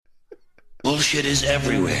Bullshit is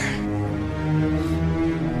everywhere.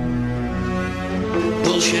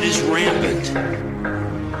 Bullshit is rampant.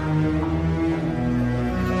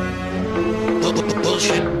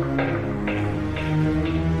 Bullshit.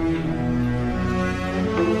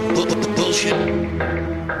 Bullshit.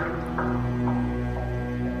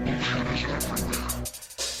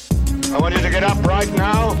 I want you to get up right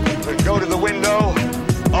now and go to the window,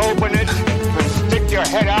 open it, and stick your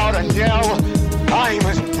head out and yell, "I'm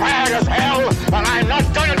as mad as hell, and I'm not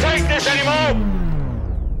going to take this anymore!"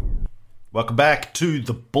 Welcome back to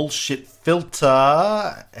the Bullshit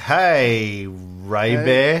Filter. Hey, Ray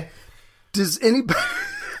Bear. Does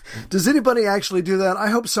anybody actually do that? I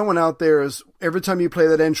hope someone out there is, every time you play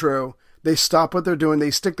that intro, they stop what they're doing,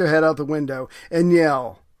 they stick their head out the window and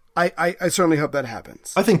yell. I certainly hope that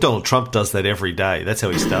happens. I think Donald Trump does that every day. That's how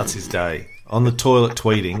he starts his day. On the toilet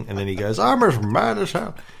tweeting, and then he goes, "I'm as mad as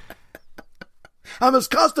hell. I'm as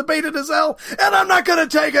constipated as hell, and I'm not going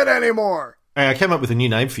to take it anymore." Hey, I came up with a new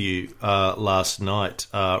name for you last night.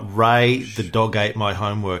 Ray, the dog ate my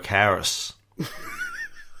homework, Harris.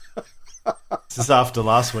 This is after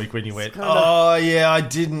last week when you went, "Oh, yeah, I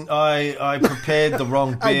didn't. I prepared the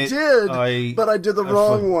wrong bit. But I did the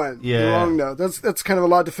wrong one. Yeah. The wrong note. That's kind of a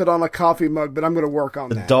lot to fit on a coffee mug, but I'm going to work on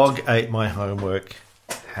that. The dog ate my homework,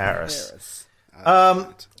 Harris.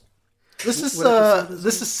 This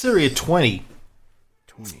is Syria 20.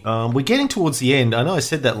 We're getting towards the end. I know I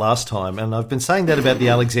said that last time, and I've been saying that about the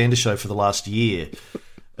Alexander Show for the last year,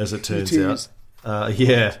 as it turns out.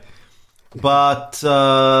 Yeah. But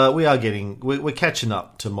we're catching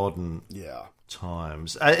up to modern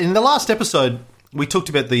times. In the last episode, we talked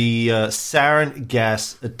about the sarin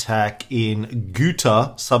gas attack in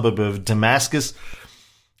Ghouta, suburb of Damascus,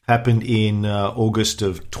 happened in August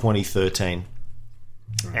of 2013.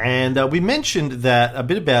 And we mentioned that a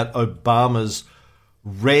bit about Obama's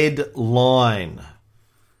red line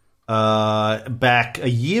back a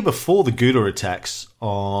year before the Ghouta attacks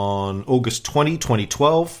on August 20,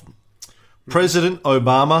 2012. President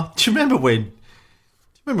Obama. Do you remember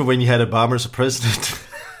when you had Obama as a president?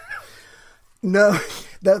 No,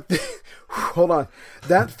 hold on.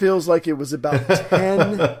 That feels like it was about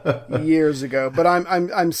 10 years ago. But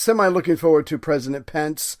I'm semi looking forward to President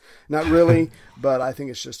Pence. Not really, but I think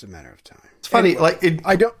it's just a matter of time. It's funny, anyway,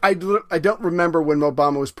 I don't remember when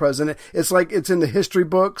Obama was president. It's like it's in the history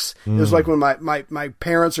books. It was like when my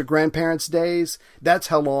parents' or grandparents' days. That's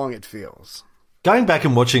how long it feels. Going back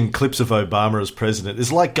and watching clips of Obama as president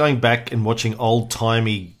is like going back and watching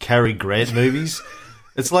old-timey Cary Grant movies.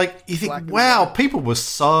 It's like you think, wow, people were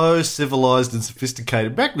so civilized and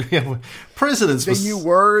sophisticated. Back when presidents they knew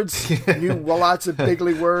words, knew lots of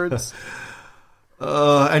bigly words.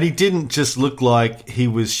 And he didn't just look like he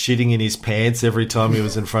was shitting in his pants every time he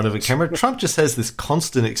was in front of a camera. Trump just has this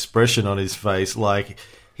constant expression on his face, like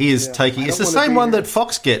he is taking... It's the same one that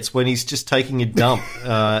Fox gets when he's just taking a dump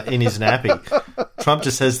in his nappy. Trump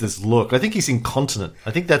just has this look. I think he's incontinent.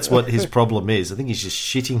 I think that's what his problem is. I think he's just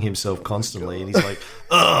shitting himself constantly. And he's like,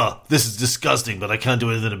 "Ugh, this is disgusting, but I can't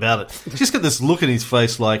do anything about it." He's just got this look in his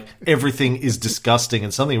face like everything is disgusting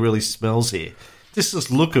and something really smells here. Just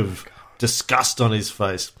this look of disgust on his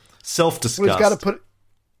face. Self-disgust. Well,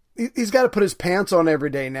 he's got to put his pants on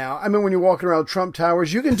every day now. I mean, when you're walking around Trump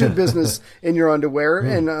Towers, you can do business in your underwear,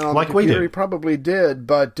 and on like the computer, we do. he probably did.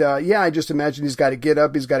 But I just imagine he's got to get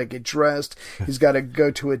up, he's got to get dressed, he's got to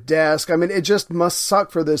go to a desk. I mean, it just must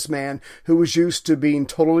suck for this man who was used to being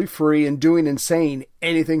totally free and doing and saying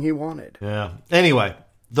anything he wanted. Yeah. Anyway,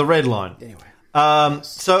 the red line.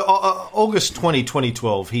 So August 20,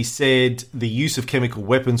 2012, he said the use of chemical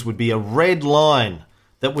weapons would be a red line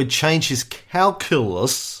that would change his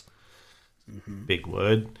calculus. Big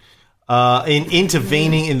word. In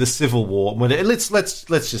intervening in the Civil War. Let's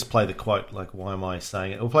just play the quote. Like, why am I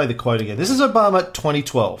saying it? We'll play the quote again. This is Obama,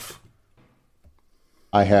 2012.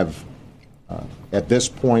 I have, at this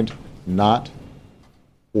point, not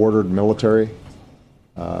ordered military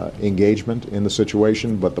engagement in the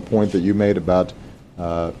situation, but the point that you made about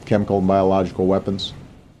chemical and biological weapons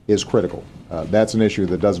is critical. That's an issue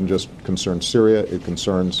that doesn't just concern Syria. It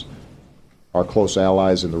concerns our close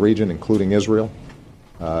allies in the region, including Israel.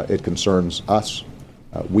 It concerns us.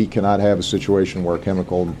 We cannot have a situation where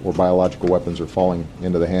chemical or biological weapons are falling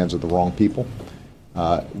into the hands of the wrong people.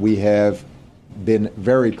 We have been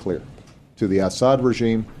very clear to the Assad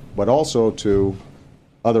regime, but also to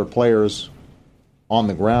other players on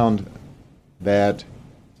the ground, that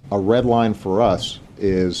a red line for us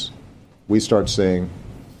is we start seeing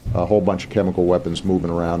a whole bunch of chemical weapons moving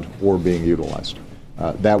around or being utilized.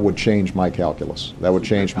 That would change my calculus. That would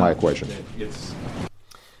change my equation.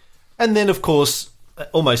 And then, of course,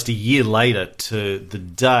 almost a year later to the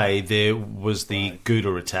day, there was the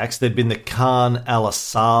Ghouta attacks. There'd been the Khan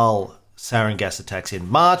al-Assal sarin gas attacks in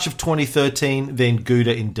March of 2013, then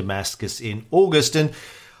Ghouta in Damascus in August. And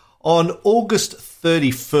on August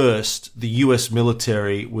 31st, the US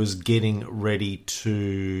military was getting ready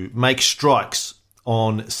to make strikes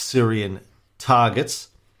on Syrian targets,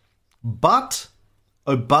 but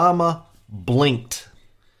Obama blinked.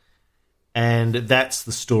 And that's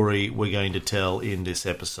the story we're going to tell in this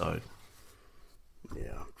episode.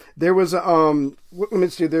 Yeah. There was a, let me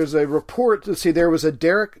see, there's a report, let's see, there was a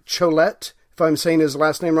Derek Chollet, if I'm saying his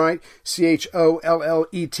last name right,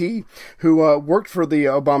 Chollet, who worked for the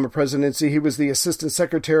Obama presidency. He was the Assistant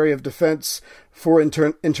Secretary of Defense for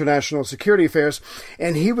International Security Affairs,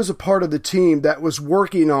 and he was a part of the team that was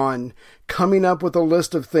working on coming up with a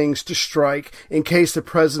list of things to strike in case the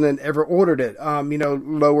president ever ordered it.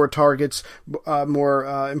 Lower targets,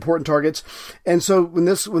 more important targets. And so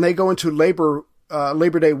when they go into Labor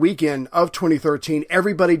Day weekend of 2013,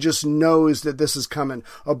 everybody just knows that this is coming.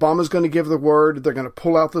 Obama's going to give the word. They're going to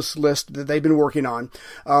pull out this list that they've been working on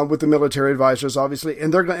with the military advisors, obviously,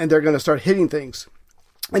 and they're going to start hitting things.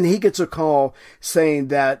 And he gets a call saying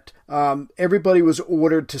that everybody was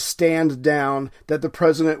ordered to stand down, that the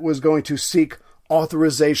president was going to seek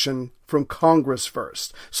authorization from Congress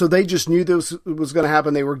first. So they just knew this was going to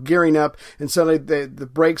happen. They were gearing up, and suddenly the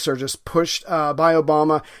brakes are just pushed by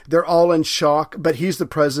Obama. They're all in shock, but he's the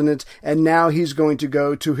president, and now he's going to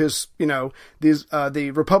go to his,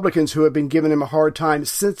 the Republicans who have been giving him a hard time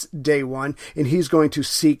since day one, and he's going to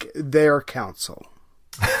seek their counsel.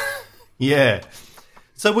 Yeah.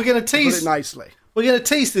 So we're going to tease put it nicely. We're going to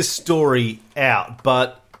tease this story out,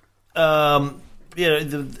 but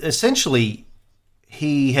essentially,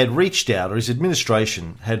 he had reached out, or his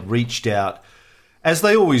administration had reached out, as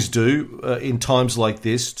they always do in times like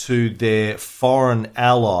this, to their foreign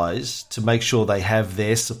allies to make sure they have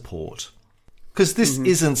their support. Because this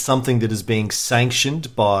isn't something that is being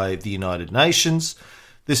sanctioned by the United Nations.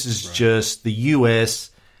 This is just the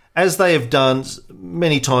US, as they have done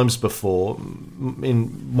many times before,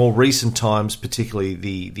 in more recent times, particularly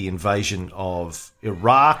the invasion of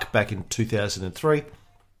Iraq back in 2003.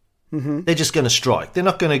 They're just going to strike. They're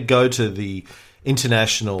not going to go to the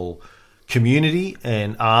international community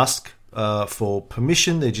and ask for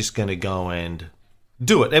permission. They're just going to go and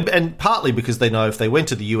do it. And partly because they know if they went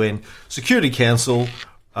to the UN Security Council,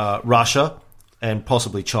 Russia and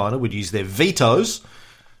possibly China would use their vetoes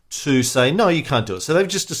to say, no, you can't do it. So they've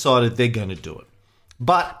just decided they're going to do it.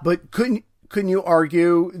 But couldn't you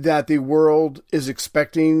argue that the world is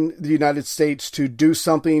expecting the United States to do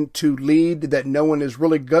something to lead, that no one is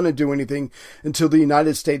really going to do anything until the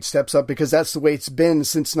United States steps up, because that's the way it's been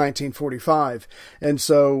since 1945. And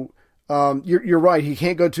so you're right, he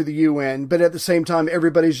can't go to the UN, but at the same time,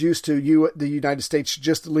 everybody's used to the United States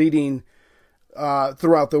just leading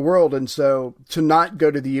throughout the world. And so to not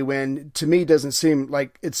go to the UN, to me, doesn't seem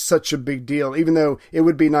like it's such a big deal, even though it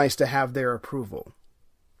would be nice to have their approval.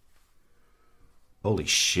 Holy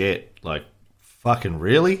shit. Like, fucking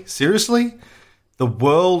really? Seriously? The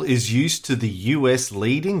world is used to the US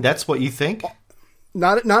leading? That's what you think?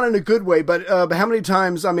 Not in a good way, but how many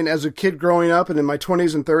times, I mean, as a kid growing up and in my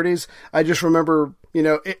 20s and 30s, I just remember,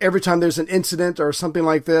 every time there's an incident or something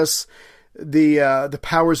like this, the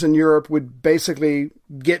powers in Europe would basically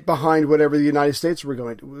get behind whatever the United States were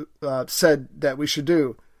going to, said that we should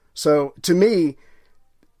do. So to me,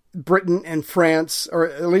 Britain and France, or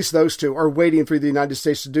at least those two, are waiting for the United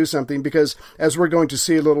States to do something, because, as we're going to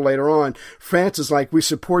see a little later on, France is like, we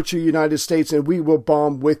support you, United States, and we will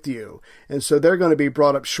bomb with you. And so they're going to be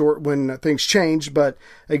brought up short when things change. But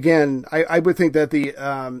again, I would think that the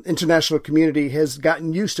international community has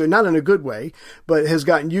gotten used to it, not in a good way, but has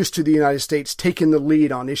gotten used to the United States taking the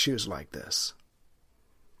lead on issues like this.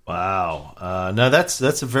 Wow. No, that's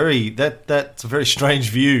a very strange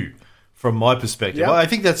view. From my perspective, yep. I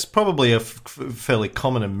think that's probably a fairly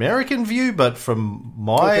common American view, but from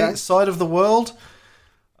my side of the world,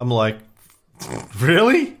 I'm like,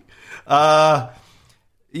 really? Yeah,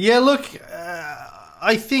 look,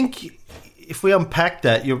 I think if we unpack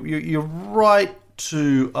that, you're right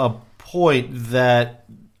to a point that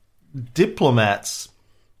diplomats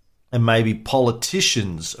and maybe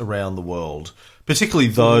politicians around the world, particularly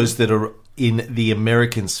those that are in the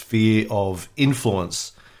American sphere of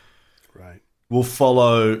influence, will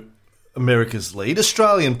follow America's lead.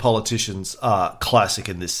 Australian politicians are classic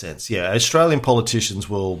in this sense. Yeah, Australian politicians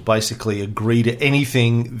will basically agree to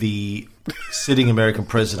anything the sitting American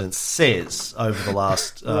president says over the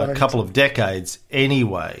last couple of decades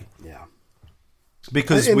anyway. Yeah.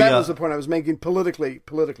 Because and that was the point I was making, politically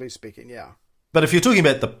speaking, yeah. But if you're talking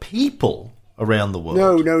about the people around the world...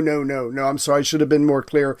 No. I'm sorry. I should have been more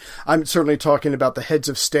clear. I'm certainly talking about the heads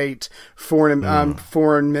of state,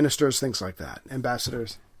 foreign ministers, things like that,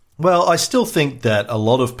 ambassadors. Well, I still think that a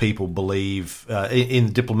lot of people believe,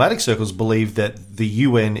 in diplomatic circles, believe that the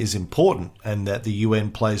UN is important and that the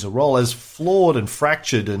UN plays a role. As flawed and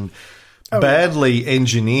fractured and badly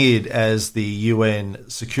engineered as the UN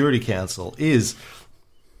Security Council is,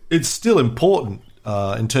 it's still important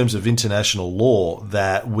in terms of international law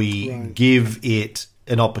that we give it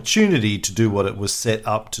an opportunity to do what it was set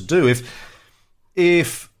up to do.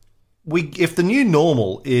 If the new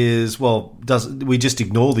normal is, we just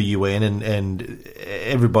ignore the UN and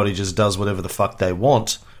everybody just does whatever the fuck they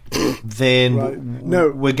want, then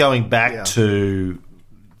we're going back to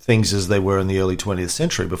things as they were in the early 20th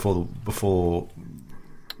century before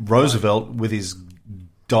Roosevelt, with his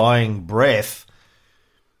dying breath,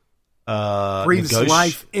 breathes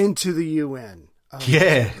life into the UN.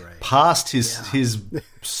 Passed his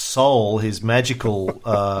soul, his magical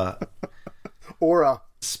aura.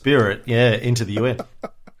 Spirit, into the UN.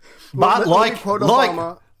 But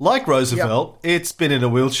like Roosevelt, it's been in a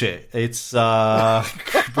wheelchair. It's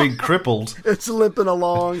been crippled. It's limping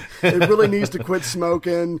along. It really needs to quit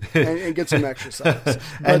smoking and get some exercise.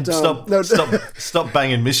 And stop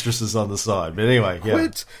banging mistresses on the side. But anyway,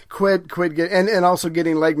 quit, and also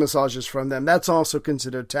getting leg massages from them. That's also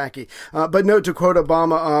considered tacky. But no, to quote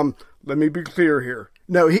Obama, let me be clear here.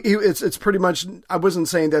 No, it's pretty much, I wasn't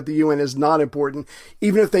saying that the UN is not important,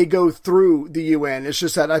 even if they go through the UN. It's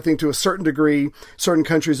just that I think to a certain degree, certain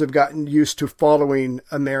countries have gotten used to following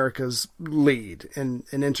America's lead in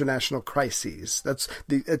international crises.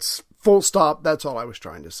 It's full stop. That's all I was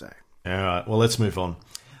trying to say. All right. Well, let's move on.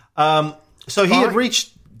 So he had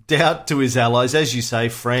reached out to his allies, as you say,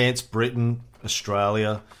 France, Britain,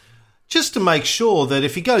 Australia, just to make sure that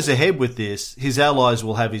if he goes ahead with this, his allies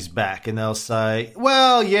will have his back and they'll say,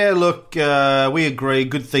 well, yeah, look, we agree,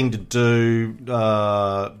 good thing to do,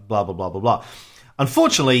 blah, blah, blah, blah, blah.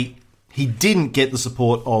 Unfortunately, he didn't get the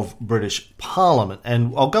support of British Parliament,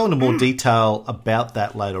 and I'll go into more detail about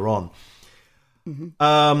that later on.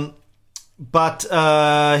 But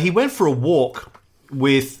he went for a walk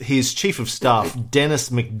with his Chief of Staff, Dennis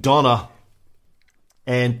McDonough,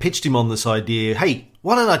 and pitched him on this idea, hey,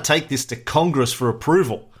 why don't I take this to Congress for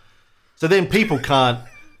approval? So then people can't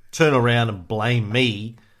turn around and blame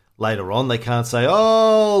me later on. They can't say,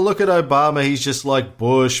 oh, look at Obama. He's just like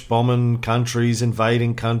Bush, bombing countries,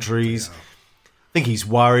 invading countries. Yeah. I think he's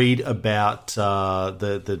worried about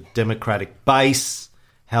the Democratic base,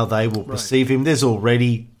 how they will perceive him. There's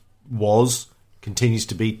continues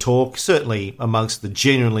to be talk, certainly amongst the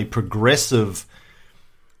genuinely progressive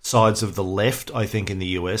sides of the left, I think, in the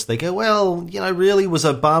US. They go, well, really, was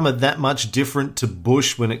Obama that much different to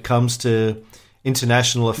Bush when it comes to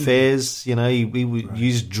international affairs? He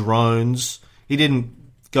used drones. He didn't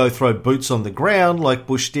go throw boots on the ground like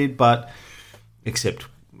Bush did, but except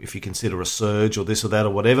if you consider a surge or this or that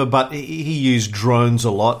or whatever, but he used drones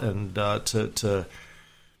a lot and to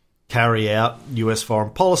carry out US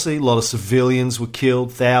foreign policy. A lot of civilians were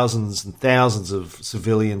killed, thousands and thousands of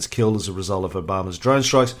civilians killed as a result of Obama's drone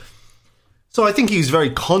strikes. So I think he's very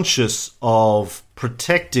conscious of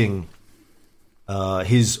protecting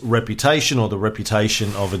his reputation, or the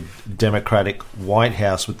reputation of a Democratic White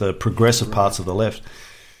House with the progressive parts of the left.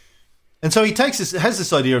 And so he has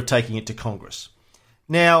this idea of taking it to Congress.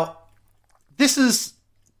 Now, this is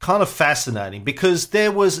kind of fascinating because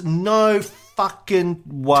there was no fucking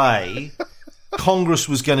way Congress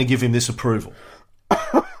was going to give him this approval.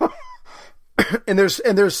 And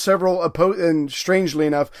there's several and strangely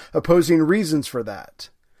enough opposing reasons for that.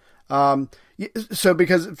 So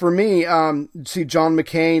because for me, see, John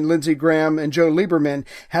McCain, Lindsey Graham, and Joe Lieberman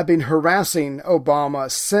have been harassing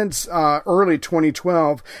Obama since early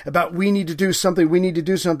 2012 about we need to do something.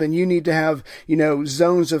 You need to have,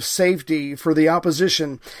 zones of safety for the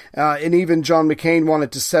opposition. And even John McCain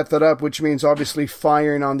wanted to set that up, which means obviously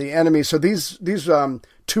firing on the enemy. So these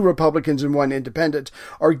two Republicans and one independent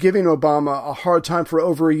are giving Obama a hard time for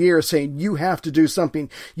over a year, saying you have to do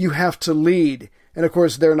something. You have to lead. And of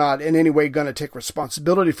course, they're not in any way going to take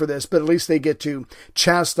responsibility for this, but at least they get to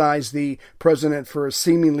chastise the president for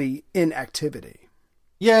seemingly inactivity.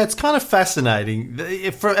 Yeah, it's kind of fascinating.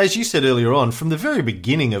 As you said earlier on, from the very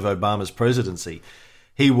beginning of Obama's presidency,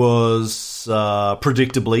 he was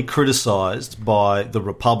predictably criticised by the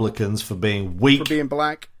Republicans for being weak. For being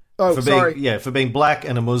black. For being black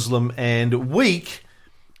and a Muslim and weak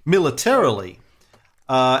militarily.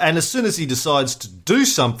 And as soon as he decides to do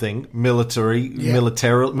something militarily,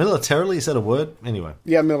 is that a word? Anyway.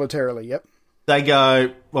 Yeah, militarily, yep. they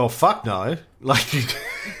go, well, fuck no. Like, You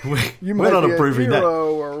we're might not be approving a that.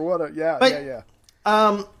 hero or what? Yeah, But- yeah.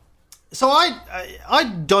 So I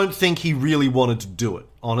don't think he really wanted to do it,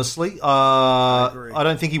 honestly. I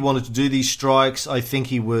don't think he wanted to do these strikes. I think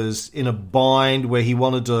he was in a bind where he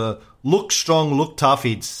wanted to look strong, look tough.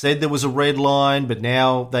 He'd said there was a red line, but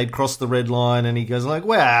now they'd crossed the red line, and he goes like,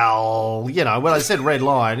 well, when I said red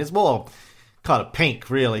line, it's more kind of pink,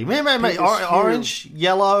 really. Maybe orange,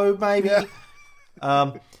 yellow, maybe.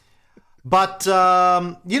 Yeah. But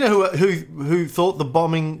you know who thought the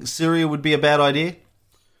bombing Syria would be a bad idea?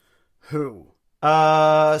 Who?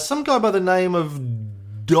 Some guy by the name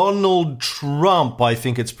of Donald Trump, I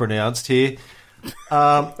think it's pronounced here.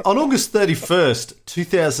 On August 31st,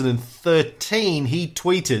 2013, he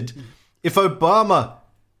tweeted, If Obama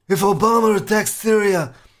attacks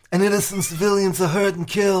Syria and innocent civilians are hurt and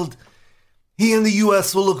killed, he and the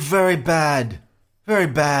US will look very bad. Very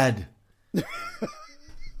bad.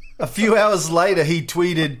 A few hours later, he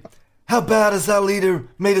tweeted, how bad has our leader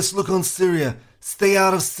made us look on Syria? Stay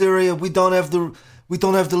out of Syria. We don't have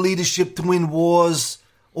the leadership to win wars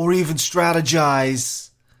or even strategize.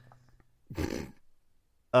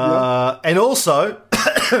 And also,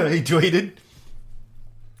 he tweeted,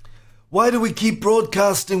 why do we keep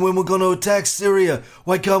broadcasting when we're going to attack Syria?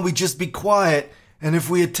 Why can't we just be quiet? And if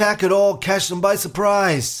we attack at all, catch them by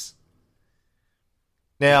surprise.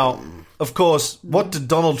 Now, of course, what did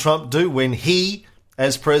Donald Trump do when he,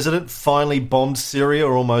 as president, finally bombed Syria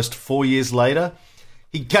almost 4 years later?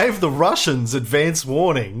 He gave the Russians advance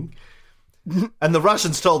warning, and the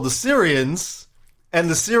Russians told the Syrians, and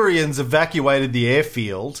the Syrians evacuated the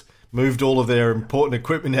airfield, moved all of their important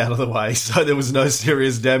equipment out of the way, so there was no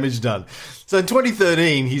serious damage done. So in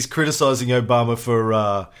 2013, he's criticising Obama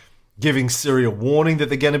for giving Syria warning that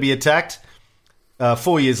they're going to be attacked.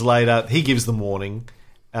 4 years later, he gives them warning.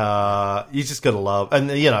 You just got to love, and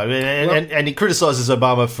and he criticizes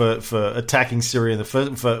Obama for attacking Syria in the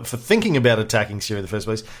first, for thinking about attacking Syria in the first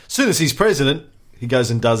place. As soon as he's president, he goes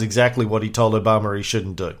and does exactly what he told Obama he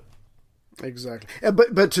shouldn't do. Exactly.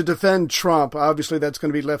 But to defend Trump, obviously that's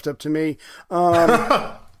going to be left up to me.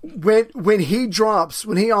 When he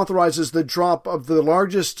authorizes the drop of the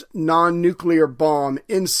largest non-nuclear bomb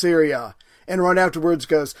in Syria, and right afterwards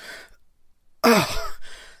goes, oh,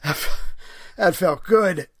 that felt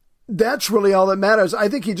good. That's really all that matters. I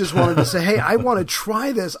think he just wanted to say, hey, I want to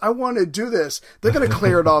try this. I want to do this. They're going to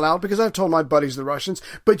clear it all out because I've told my buddies, the Russians,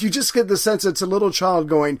 but you just get the sense it's a little child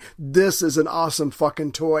going, this is an awesome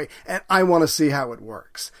fucking toy and I want to see how it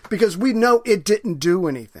works because we know it didn't do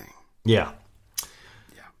anything. Yeah.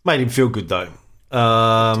 Made him feel good though.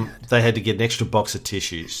 They had to get an extra box of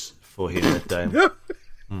tissues for him that day.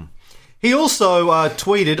 He also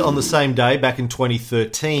tweeted on the same day, back in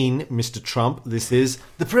 2013, Mr. Trump, this is,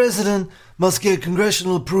 the president must get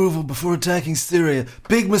congressional approval before attacking Syria.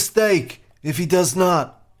 Big mistake if he does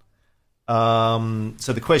not.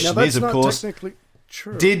 So the question is, of course,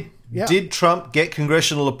 true. Did Trump get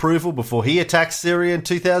congressional approval before he attacked Syria in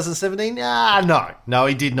 2017? No,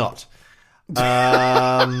 he did not.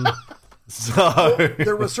 So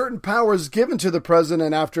there were certain powers given to the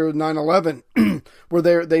president after 9/11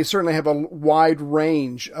 where they certainly have a wide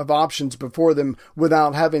range of options before them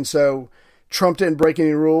without having so. Trump didn't break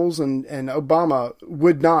any rules and Obama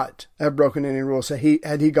would not have broken any rules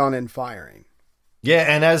had he gone in firing. Yeah,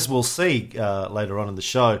 and as we'll see later on in the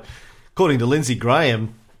show, according to Lindsey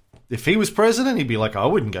Graham, if he was president, he'd be like, I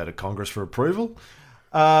wouldn't go to Congress for approval.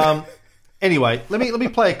 Anyway, let me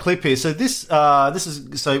play a clip here. So this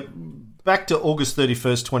is back to August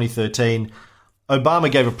 31st, 2013,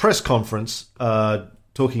 Obama gave a press conference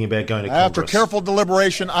talking about going to Congress. After careful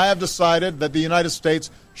deliberation, I have decided that the United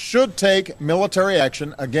States should take military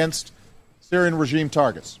action against Syrian regime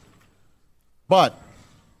targets. But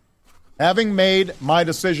having made my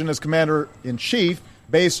decision as Commander-in-Chief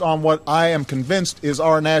based on what I am convinced is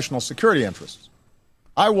our national security interests,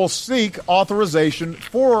 I will seek authorization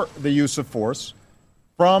for the use of force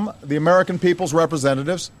from the American people's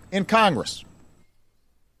representatives in Congress.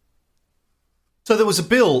 So there was a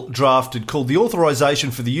bill drafted called the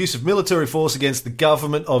Authorization for the Use of Military Force Against the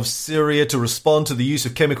Government of Syria to Respond to the Use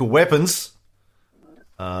of Chemical Weapons.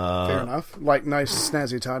 Fair enough. Like, nice,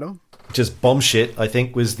 snazzy title. Just bomb shit, I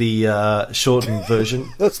think, was the shortened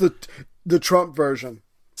version. That's the Trump version.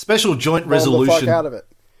 Special Joint Bomb the Resolution fuck out of it.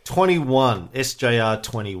 21, SJR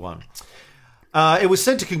 21. It was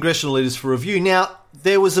sent to congressional leaders for review. Now,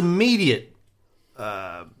 there was immediate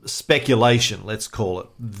speculation, let's call it,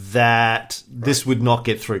 that this would not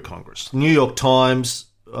get through Congress. New York Times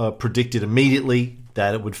predicted immediately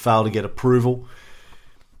that it would fail to get approval.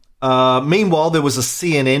 Meanwhile, there was a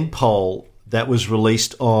CNN poll that was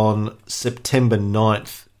released on September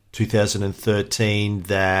 9th, 2013,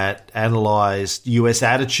 that analysed US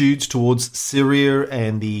attitudes towards Syria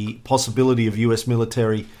and the possibility of US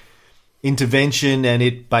military intervention, and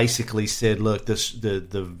it basically said, look,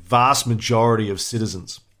 the vast majority of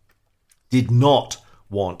citizens did not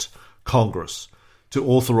want Congress to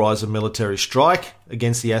authorise a military strike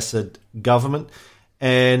against the Assad government,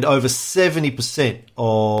 and over 70%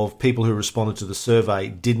 of people who responded to the survey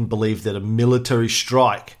didn't believe that a military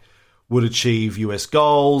strike would achieve US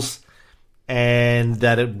goals, and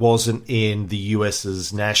that it wasn't in the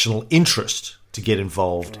US's national interest to get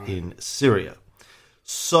involved in Syria.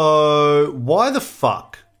 So why the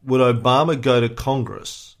fuck would Obama go to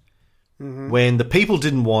Congress when the people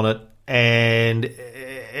didn't want it, and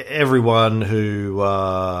everyone who,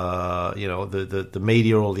 the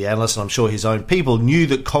media or the analysts, and I'm sure his own people, knew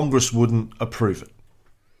that Congress wouldn't approve it?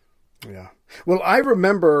 Yeah. Well, I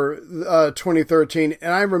remember 2013,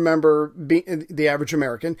 and I remember being the average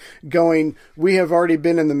American going, we have already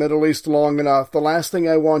been in the Middle East long enough. The last thing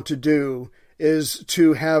I want to do is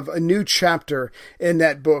to have a new chapter in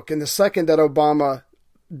that book. And the second that Obama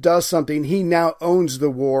does something, he now owns the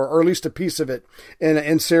war, or at least a piece of it,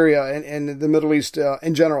 in Syria and the Middle East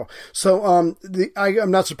in general. So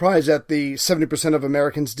I'm not surprised that the 70% of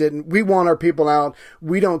Americans didn't. We want our people out.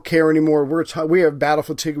 We don't care anymore. We have battle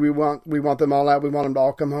fatigue. We want them all out. We want them to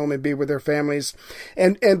all come home and be with their families.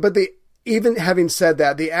 But even having said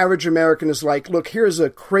that, the average American is like, look, here's a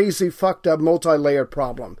crazy, fucked up, multi-layered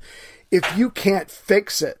problem. If you can't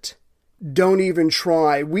fix it, don't even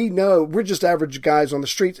try. We know we're just average guys on the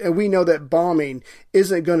streets, and we know that bombing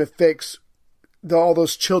isn't going to fix all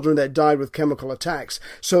those children that died with chemical attacks.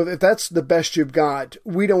 So if that's the best you've got,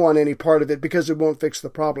 we don't want any part of it because it won't fix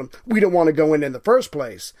the problem. We don't want to go in the first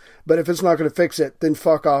place. But if it's not going to fix it, then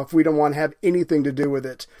fuck off. We don't want to have anything to do with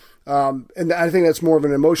it. And I think that's more of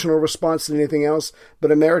an emotional response than anything else.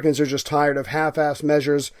 But Americans are just tired of half-assed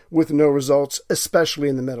measures with no results, especially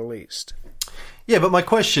in the Middle East. Yeah, but my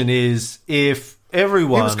question is, if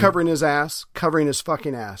everyone... He was covering his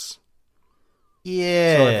fucking ass.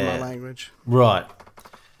 Yeah. Sorry for my language. Right.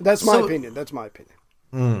 That's my opinion. That's my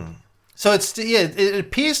opinion. So it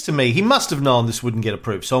appears to me he must have known this wouldn't get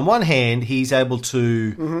approved. So on one hand, he's able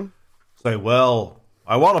to say, well,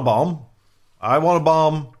 I want to bomb. I want to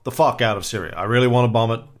bomb the fuck out of Syria. I really want to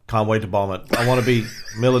bomb it. Can't wait to bomb it. I want to be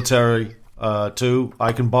military too.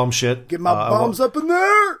 I can bomb shit. Get my bombs up in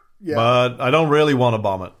there. Yeah. But I don't really want to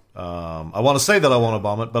bomb it. I want to say that I want to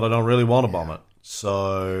bomb it, but I don't really want to bomb it.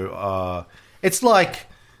 So it's like,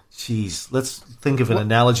 geez, let's think of an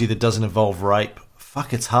analogy that doesn't involve rape.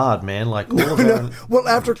 Fuck, it's hard, man. Like, Well,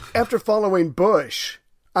 after following Bush,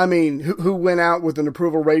 I mean, who went out with an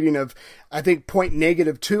approval rating of, I think,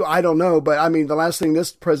 -2. I don't know. But, I mean, the last thing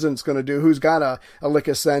this president's going to do, who's got a lick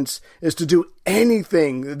of sense, is to do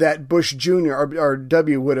anything that Bush Jr. or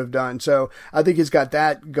W would have done. So I think he's got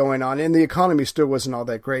that going on. And the economy still wasn't all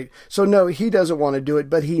that great. So, no, he doesn't want to do it,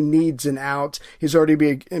 but he needs an out. He's already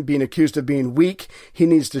being accused of being weak. He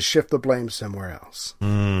needs to shift the blame somewhere else.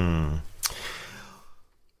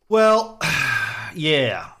 Well,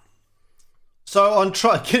 yeah. So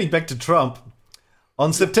getting back to Trump,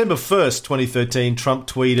 on September 1st, 2013, Trump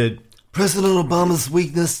tweeted, President Obama's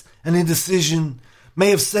weakness and indecision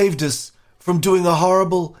may have saved us from doing a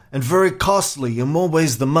horrible and very costly, in more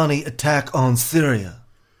ways than money, attack on Syria.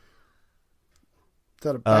 Is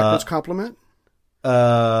that a backwards compliment?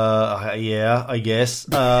 Yeah, I guess.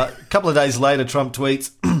 A couple of days later, Trump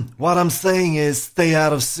tweets, what I'm saying is stay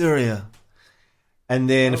out of Syria. And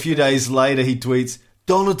then a few days later, he tweets,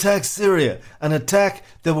 don't attack Syria, an attack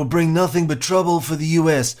that will bring nothing but trouble for the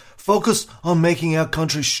U.S. Focus on making our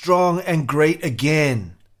country strong and great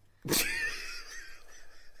again.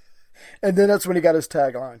 And then that's when he got his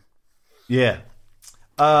tagline. Yeah.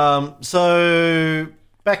 So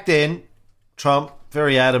back then, Trump,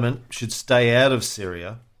 very adamant, should stay out of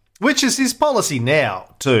Syria, which is his policy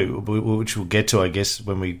now, too, which we'll get to, I guess,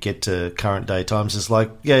 when we get to current day times. It's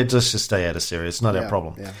like, yeah, let's just stay out of Syria. It's not our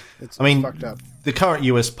problem. Yeah, it's fucked up. The current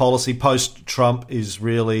US policy post-Trump is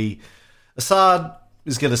really, Assad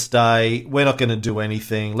is going to stay. We're not going to do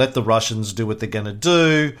anything. Let the Russians do what they're going to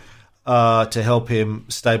do to help him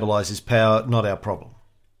stabilize his power. Not our problem.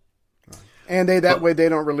 And that way they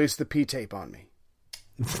don't release the P-tape on me.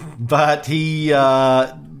 But he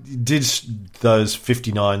did those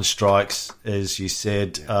 59 strikes, as you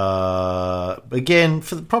said. Again,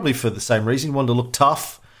 probably for the same reason. He wanted to look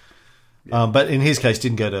tough. But in his case,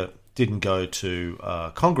 didn't go to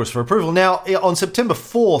Congress for approval. Now, on September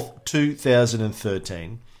 4th,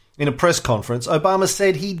 2013, in a press conference, Obama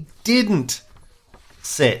said he didn't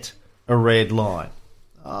set a red line.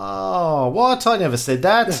 Oh, what? I never said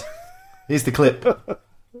that. Here's the clip.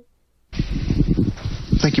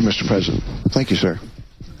 Thank you, Mr. President. Thank you, sir.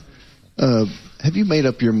 Have you made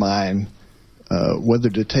up your mind whether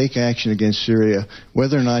to take action against Syria,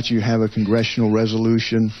 whether or not you have a congressional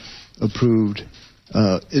resolution approved?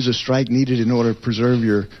 Is a strike needed in order to preserve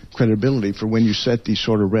your credibility for when you set these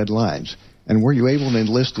sort of red lines? And were you able to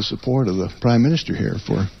enlist the support of the Prime Minister here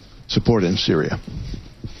for support in Syria?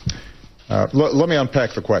 Let me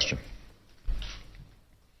unpack the question.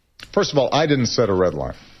 First of all, I didn't set a red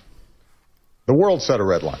line. The world set a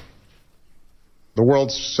red line. The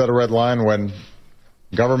world set a red line when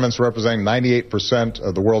governments representing 98%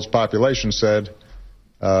 of the world's population said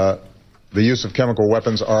the use of chemical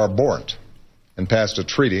weapons are abhorrent and passed a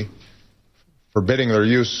treaty forbidding their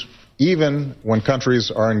use even when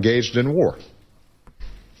countries are engaged in war.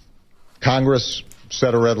 Congress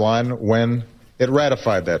set a red line when it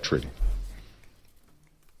ratified that treaty.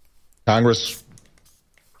 Congress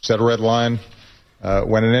set a red line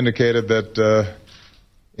when it indicated that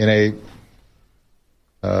in a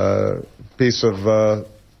piece of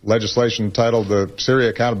legislation titled the Syria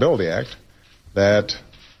Accountability Act that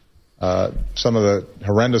some of the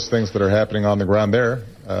horrendous things that are happening on the ground there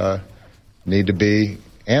need to be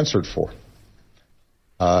answered for.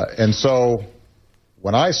 And so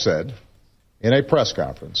when I said in a press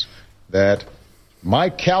conference that my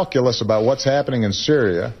calculus about what's happening in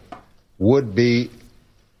Syria would be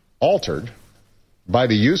altered by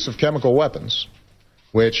the use of chemical weapons,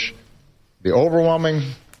 which the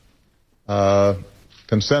overwhelming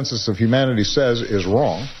consensus of humanity says is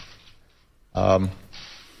wrong, that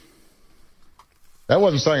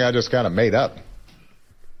wasn't something I just kind of made up.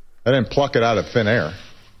 I didn't pluck it out of thin air.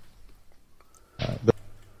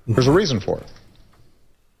 There's a reason for it.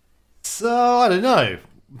 So, I don't know.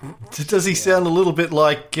 Does he sound a little bit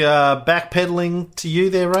like backpedaling to you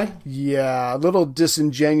there, Ray? Yeah, a little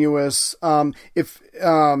disingenuous. Yeah.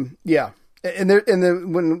 And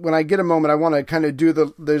when I get a moment, I want to kind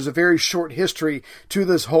of there's a very short history to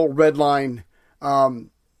this whole red line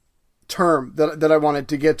term that I wanted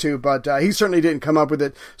to get to, but he certainly didn't come up with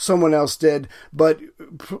it. Someone else did. But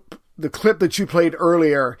the clip that you played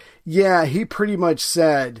earlier, yeah, he pretty much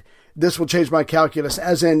said, this will change my calculus,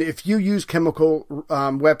 as in, if you use chemical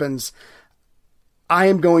weapons, I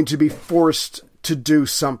am going to be forced to do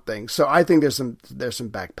something. So I think there's some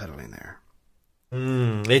backpedaling there.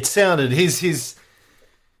 It sounded his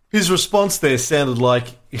response there sounded like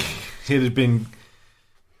it had been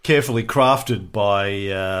carefully crafted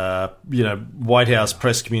by White House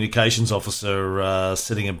press communications officer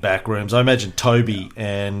sitting in back rooms. I imagine Toby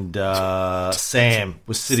and Sam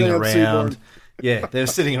was sitting around. Yeah, they're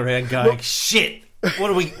sitting around going, "Shit, what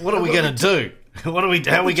are we going to do? How are we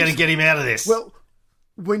going to get him out of this?" Well,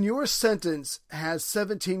 when your sentence has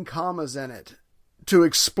 17 commas in it to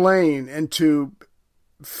explain and to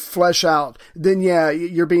flesh out, then yeah,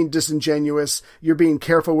 you're being disingenuous. You're being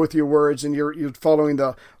careful with your words, and you're following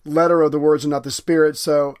the letter of the words and not the spirit.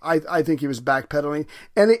 So I think he was backpedaling,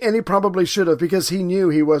 and he probably should have, because he knew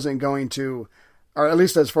he wasn't going to. Or at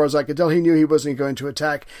least as far as I could tell, he knew he wasn't going to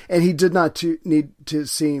attack, and he did not need to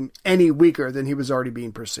seem any weaker than he was already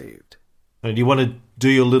being perceived. And you want to do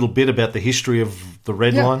your little bit about the history of the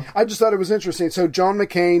red line? I just thought it was interesting. So John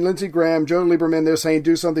McCain, Lindsey Graham, Joe Lieberman, they're saying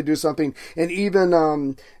do something. And even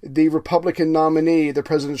the Republican nominee, the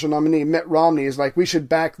presidential nominee, Mitt Romney, is like, we should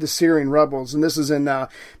back the Syrian rebels. And this is in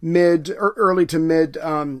early to mid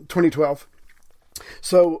 2012.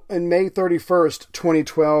 So in May 31st,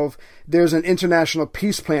 2012, there's an international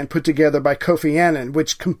peace plan put together by Kofi Annan,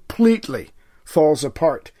 which completely falls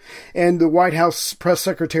apart. And the White House press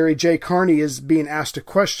secretary, Jay Carney, is being asked a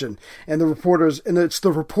question. And it's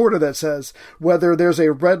the reporter that says whether there's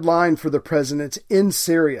a red line for the president in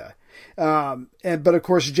Syria. But of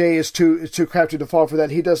course, Jay is too crafty to fall for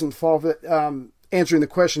that. He doesn't fall for it. Answering the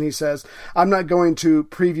question, he says, I'm not going to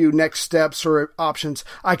preview next steps or options.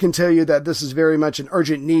 I can tell you that this is very much an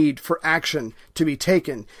urgent need for action to be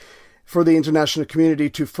taken for the international community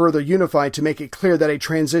to further unify, to make it clear that a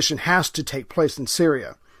transition has to take place in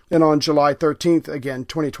Syria. And on July 13th, again,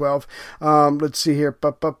 2012, let's see here,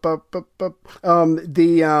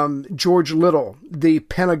 George Little, the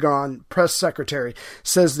Pentagon press secretary,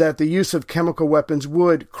 says that the use of chemical weapons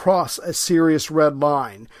would cross a serious red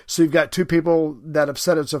line. So you've got two people that have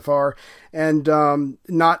said it so far, and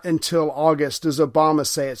not until August does Obama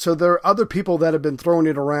say it. So there are other people that have been throwing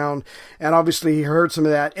it around, and obviously he heard some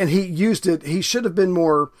of that, and he used it. He should have been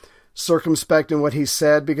more circumspect in what he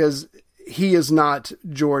said, because he is not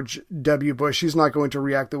George W. Bush. He's not going to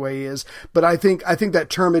react the way he is. But I think that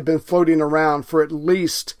term had been floating around for at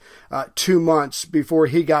least 2 months before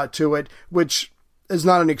he got to it, which is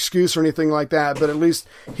not an excuse or anything like that, but at least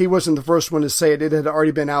he wasn't the first one to say it. It had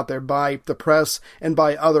already been out there by the press and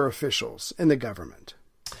by other officials in the government.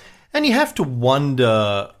 And you have to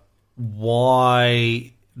wonder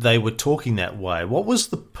why they were talking that way. What was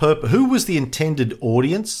the purpose? Who was the intended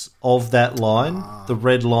audience of that line, the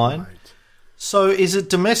red line? Right. So is it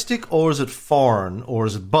domestic or is it foreign or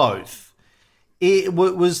is it both? It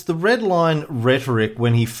was the red line rhetoric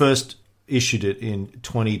when he first issued it in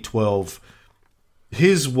 2012,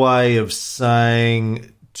 his way of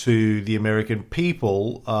saying to the American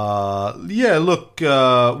people, we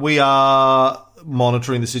are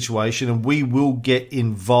monitoring the situation and we will get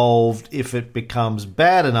involved if it becomes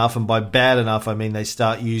bad enough. And by bad enough, I mean they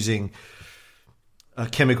start using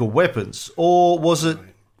chemical weapons. Or was it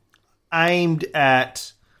aimed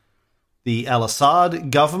at the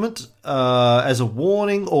al-Assad government as a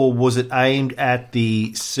warning, or was it aimed at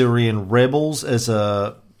the Syrian rebels as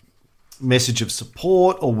a message of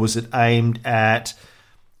support, or was it aimed at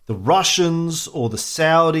the Russians or the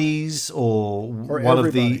Saudis or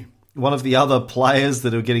one of the other players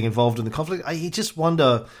that are getting involved in the conflict? You just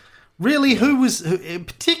wonder, really, who,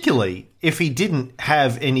 particularly if he didn't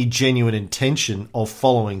have any genuine intention of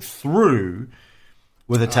following through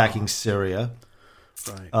with attacking Syria.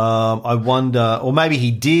 Right. I wonder, or maybe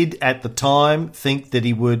he did at the time think that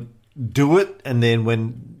he would do it, and then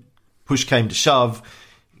when push came to shove,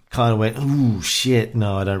 kind of went, "Ooh, shit!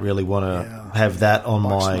 No, I don't really want to have that on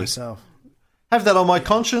my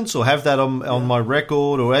conscience, or have that on my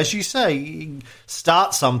record, or as you say,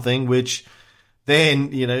 start something which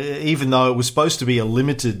then, even though it was supposed to be a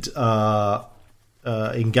limited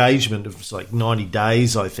engagement of like 90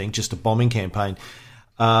 days, I think, just a bombing campaign."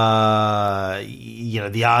 The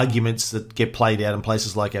arguments that get played out in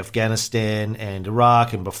places like Afghanistan and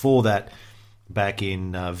Iraq, and before that, back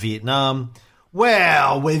in Vietnam.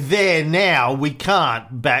 Well, we're there now. We can't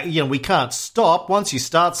we can't stop. Once you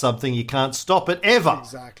start something, you can't stop it ever.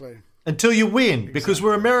 Exactly. Until you win, because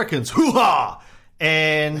we're Americans. Hoo-ha!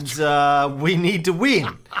 And we need to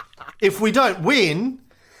win. If we don't win,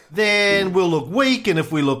 then we'll look weak, and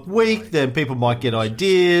if we look weak, then people might get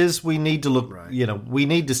ideas. We need to look, we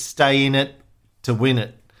need to stay in it to win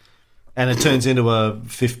it. And it turns into a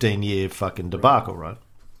 15-year fucking debacle, right?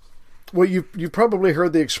 Well, you probably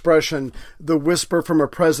heard the expression, the whisper from a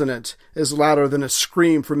president is louder than a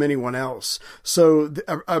scream from anyone else. So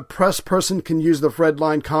a press person can use the red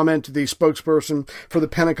line comment. The spokesperson for the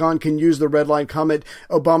Pentagon can use the red line comment.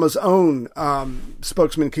 Obama's own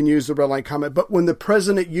spokesman can use the red line comment. But when the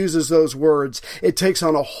president uses those words, it takes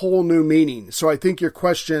on a whole new meaning. So I think your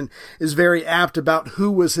question is very apt about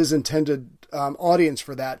who was his intended audience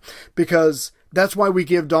for that, because that's why we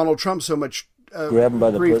give Donald Trump so much grab him by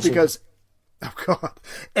the pussy. Because, oh God,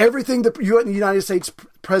 everything the United States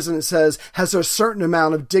president says has a certain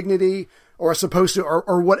amount of dignity, or supposed to,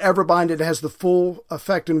 or whatever behind it has the full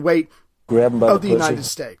effect and weight of the United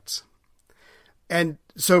States. And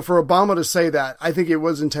so for Obama to say that, I think it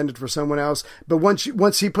was intended for someone else. But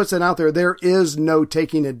once he puts it out there, there is no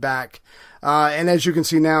taking it back. And as you can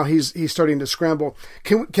see now, he's starting to scramble.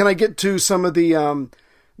 Can I get to some of the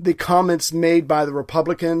comments made by the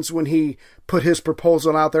Republicans when he put his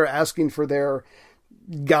proposal out there asking for their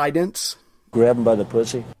guidance? Grab him by the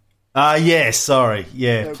pussy? Yeah, sorry.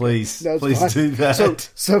 Yeah, okay. Please do that.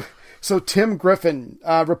 So Tim Griffin,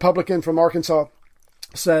 Republican from Arkansas,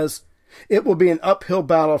 says, "It will be an uphill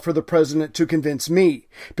battle for the president to convince me,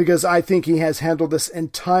 because I think he has handled this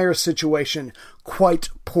entire situation quite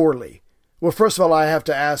poorly." Well, first of all, I have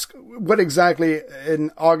to ask, what exactly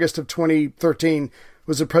in August of 2013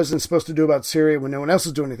 was the president supposed to do about Syria when no one else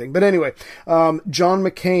is doing anything? But anyway, John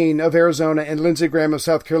McCain of Arizona and Lindsey Graham of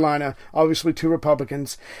South Carolina, obviously two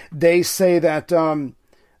Republicans, they say that,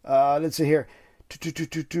 let's see here,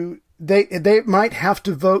 they might have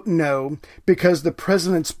to vote no because the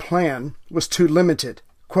president's plan was too limited.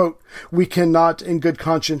 Quote, "We cannot, in good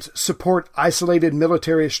conscience, support isolated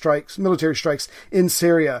military strikes in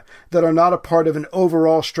Syria that are not a part of an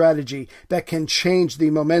overall strategy that can change the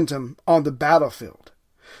momentum on the battlefield."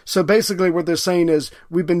 So basically what they're saying is,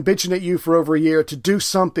 we've been bitching at you for over a year to do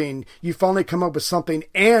something. You finally come up with something,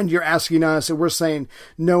 and you're asking us, and we're saying,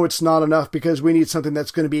 no, it's not enough because we need something that's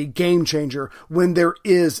going to be a game changer, when there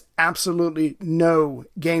is absolutely no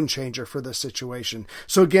game changer for this situation.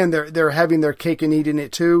 So again, they're having their cake and eating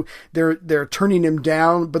it too. They're turning him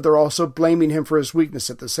down, but they're also blaming him for his weakness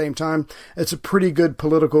at the same time. It's a pretty good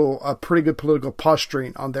political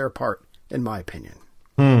posturing on their part, in my opinion.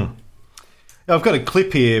 I've got a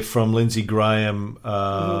clip here from Lindsey Graham.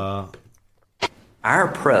 Our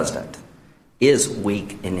president is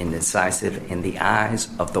weak and indecisive in the eyes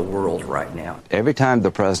of the world right now. Every time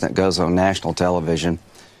the president goes on national television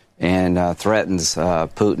and threatens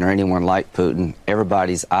Putin or anyone like Putin,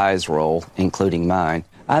 everybody's eyes roll, including mine.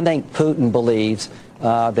 I think Putin believes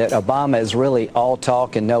that Obama is really all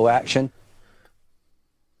talk and no action.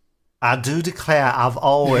 I do declare I've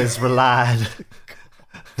always relied.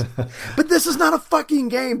 But this is not a fucking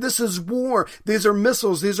game. This is war. These are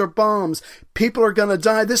missiles. These are bombs. People are going to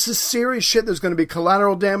die. This is serious shit. There's going to be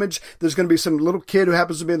collateral damage. There's going to be some little kid who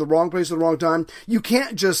happens to be in the wrong place at the wrong time. You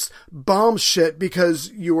can't just bomb shit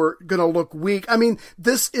because you're going to look weak. I mean,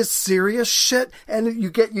 this is serious shit. And you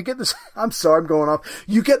get this. I'm sorry, I'm going off.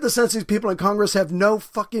 You get the sense these people in Congress have no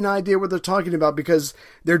fucking idea what they're talking about because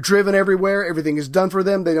they're driven everywhere. Everything is done for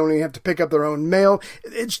them. They don't even have to pick up their own mail.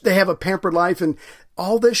 They have a pampered life, and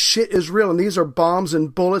all this shit is real, and these are bombs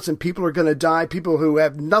and bullets, and people are going to die. People who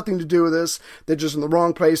have nothing to do with this, they're just in the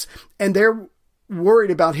wrong place, and they're worried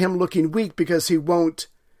about him looking weak because he won't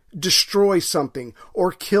destroy something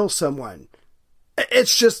or kill someone.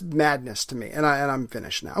 It's just madness to me, and I'm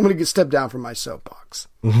finished now. I'm going to step down from my soapbox.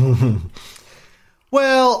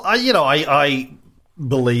 Well, I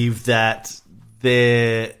believe that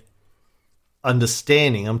their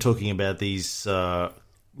understanding, I'm talking about these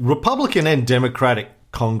Republican and Democratic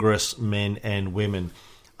congressmen and women,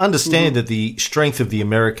 understand that the strength of the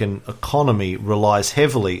American economy relies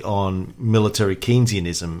heavily on military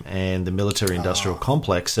Keynesianism and the military-industrial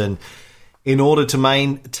complex. And in order to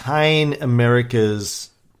maintain America's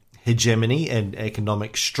hegemony and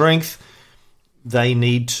economic strength, they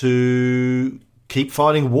need to keep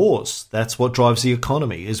fighting wars. That's what drives the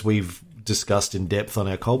economy, as we've discussed in depth on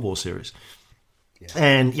our Cold War series. Yeah.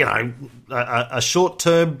 And, a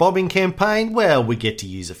short-term bombing campaign, well, we get to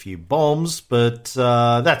use a few bombs, but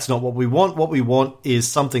that's not what we want. What we want is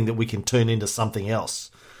something that we can turn into something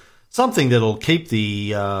else, something that'll keep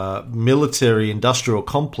the military-industrial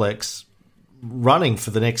complex running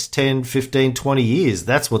for the next 10, 15, 20 years.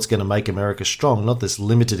 That's what's going to make America strong, not this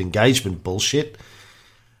limited engagement bullshit.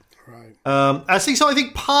 So I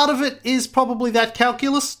think part of it is probably that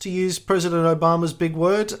calculus, to use President Obama's big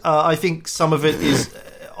word. I think some of it is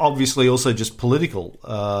obviously also just political.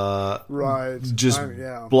 Right. Just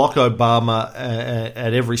block Obama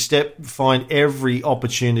at every step, find every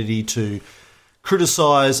opportunity to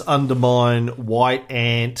criticize, undermine, white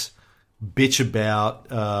ant, bitch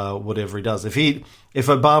about whatever he does. If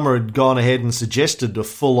Obama had gone ahead and suggested a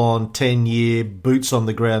full-on 10-year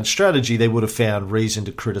boots-on-the-ground strategy, they would have found reason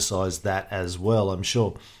to criticize that as well, I'm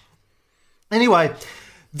sure. Anyway,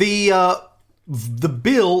 the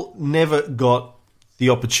bill never got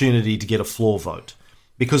the opportunity to get a floor vote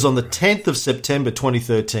because on the 10th of September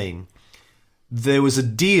 2013, there was a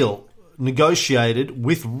deal negotiated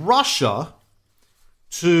with Russia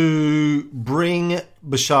to bring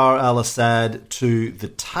Bashar al-Assad to the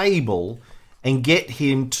table and get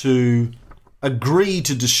him to agree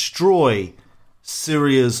to destroy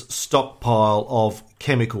Syria's stockpile of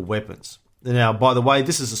chemical weapons. Now, by the way,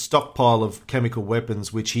 this is a stockpile of chemical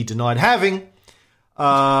weapons which he denied having.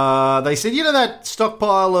 They said, that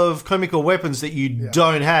stockpile of chemical weapons that you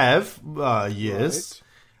don't have? Yes.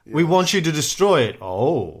 Right. We want you to destroy it.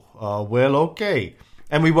 Well, okay.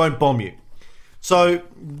 And we won't bomb you. So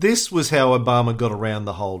this was how Obama got around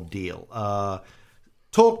the whole deal.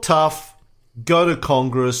 Talk tough. Go to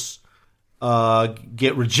Congress,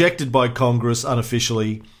 get rejected by Congress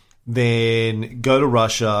unofficially, then go to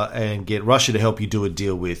Russia and get Russia to help you do a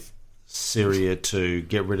deal with Syria to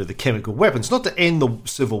get rid of the chemical weapons. Not to end the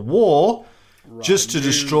civil war, just to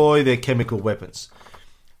destroy their chemical weapons.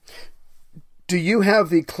 Do you have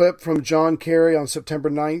the clip from John Kerry on September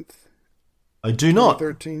 9th? I do not.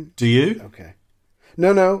 2013? Do you? Okay.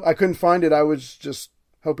 No, I couldn't find it. I was just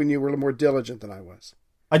hoping you were a little more diligent than I was.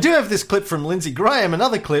 I do have this clip from Lindsey Graham,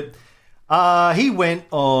 another clip. He went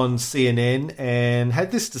on CNN and had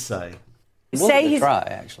this to say. Say he's try,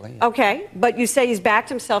 actually. Okay, but you say he's backed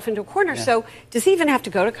himself into a corner. Yeah. So does he even have to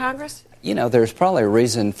go to Congress? There's probably a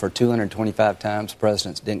reason for 225 times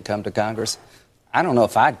presidents didn't come to Congress. I don't know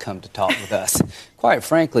if I'd come to talk with us. Quite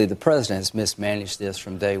frankly, the president has mismanaged this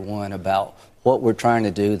from day one about what we're trying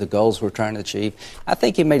to do, the goals we're trying to achieve. I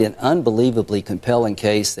think he made an unbelievably compelling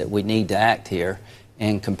case that we need to act here,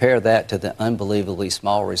 and compare that to the unbelievably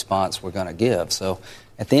small response we're going to give. So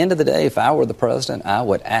at the end of the day, if I were the president, I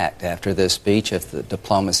would act after this speech if the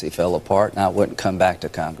diplomacy fell apart, and I wouldn't come back to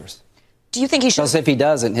Congress. Do you think he should? Because if he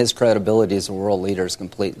doesn't, his credibility as a world leader is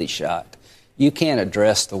completely shot. You can't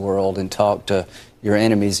address the world and talk to your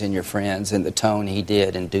enemies and your friends in the tone he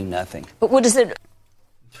did and do nothing. But what is it?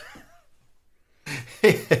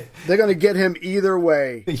 They're going to get him either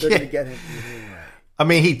way. They're going to get him either way. I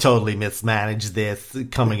mean, he totally mismanaged this,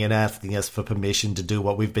 coming and asking us for permission to do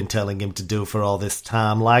what we've been telling him to do for all this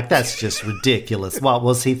time. Like, that's just ridiculous. What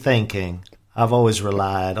was he thinking? I've always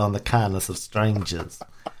relied on the kindness of strangers.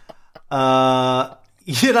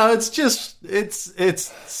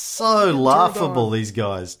 It's so laughable, these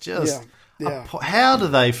guys. How do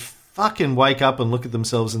they fucking wake up and look at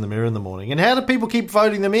themselves in the mirror in the morning? And how do people keep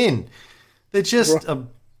voting them in? They're just a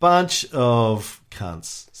bunch of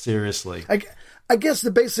cunts, seriously. I guess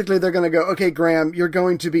that basically they're going to go, okay, Graham, you're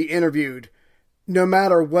going to be interviewed. No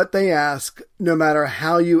matter what they ask, no matter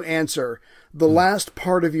how you answer, the last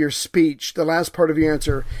part of your speech, the last part of your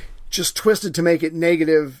answer, just twisted to make it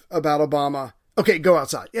negative about Obama. Okay, go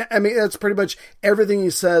outside. Yeah, I mean, that's pretty much everything he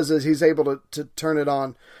says is he's able to turn it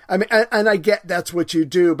on. I mean, and I get that's what you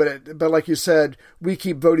do, but like you said, we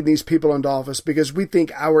keep voting these people into office because we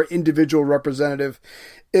think our individual representative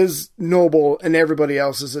is noble and everybody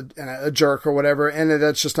else is a jerk or whatever, and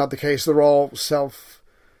that's just not the case. They're all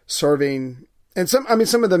self-serving. And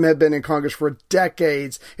some of them have been in Congress for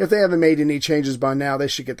decades. If they haven't made any changes by now, they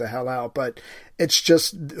should get the hell out. But it's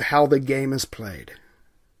just how the game is played.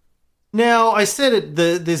 Now, I said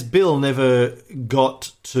this bill never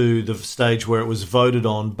got to the stage where it was voted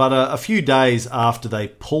on, but a few days after they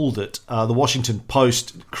pulled it, the Washington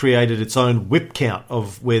Post created its own whip count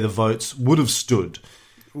of where the votes would have stood.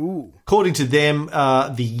 Ooh. According to them,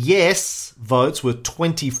 the yes votes were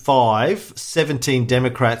 25, 17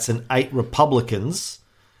 Democrats and 8 Republicans.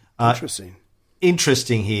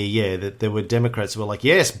 Interesting here, yeah, that there were Democrats who were like,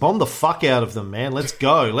 yes, bomb the fuck out of them, man. Let's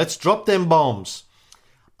go. Let's drop them bombs.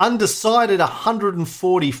 Undecided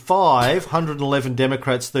 145, 111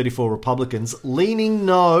 Democrats, 34 Republicans. Leaning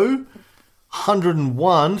no,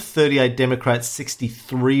 101, 38 Democrats,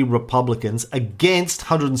 63 Republicans. Against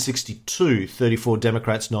 162, 34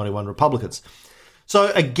 Democrats, 91 Republicans.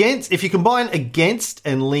 So if you combine against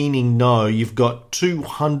and leaning no, you've got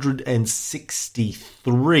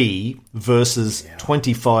 263 versus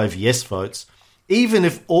 25 yes votes. Even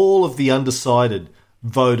if all of the undecided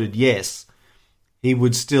voted yes, he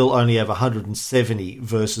would still only have 170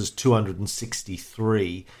 versus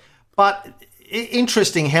 263. But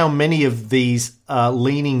interesting how many of these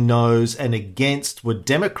leaning no's and against were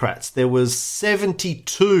Democrats. There was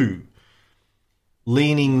 72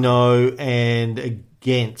 leaning no and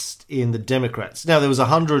against in the Democrats. Now, there was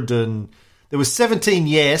 17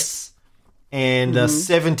 yes and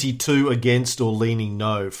 72 against or leaning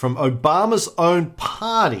no from Obama's own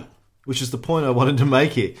party, which is the point I wanted to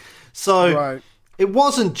make here. So it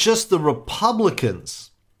wasn't just the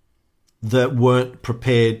Republicans that weren't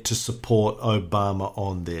prepared to support Obama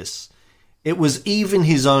on this. It was even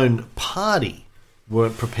his own party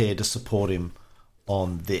weren't prepared to support him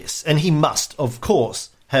on this. And he must, of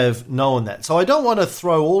course, have known that. So I don't want to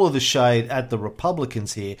throw all of the shade at the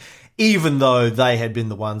Republicans here, even though they had been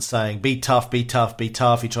the ones saying, be tough, be tough, be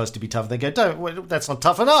tough. He tries to be tough. And they go, that's not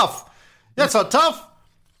tough enough. That's not tough.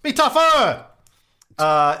 Be tougher.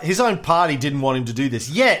 His own party didn't want him to do this.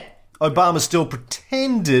 Yet, Obama still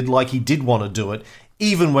pretended like he did want to do it,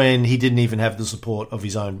 even when he didn't even have the support of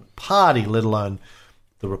his own party, let alone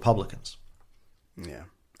the Republicans. Yeah.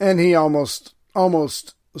 And he almost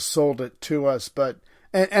sold it to us, but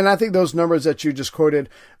and I think those numbers that you just quoted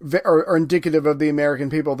are indicative of the American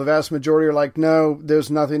people. The vast majority are like, no,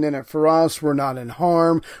 there's nothing in it for us. We're not in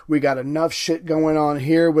harm. We got enough shit going on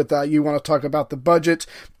here with you want to talk about the budget.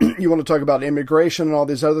 You want to talk about immigration and all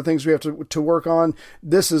these other things we have to work on.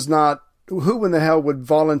 This is not, who in the hell would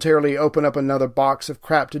voluntarily open up another box of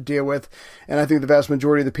crap to deal with? And I think the vast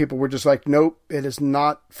majority of the people were just like, nope, it is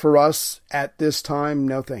not for us at this time.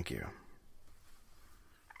 No, thank you.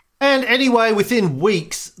 And anyway, within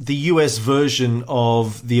weeks, the US version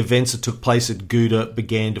of the events that took place at Gouda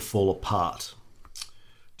began to fall apart.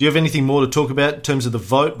 Do you have anything more to talk about in terms of the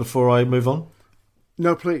vote before I move on?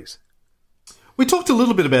 No, please. We talked a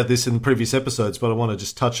little bit about this in previous episodes, but I want to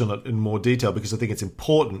just touch on it in more detail because I think it's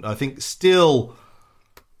important. I think still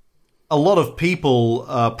a lot of people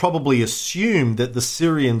probably assume that the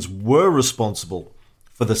Syrians were responsible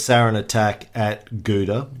for the sarin attack at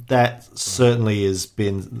Gouda. That certainly has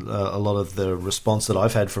been a lot of the response that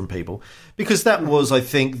I've had from people, because that was, I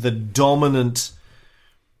think, the dominant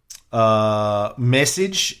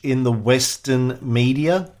message in the Western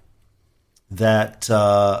media, that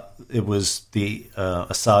it was the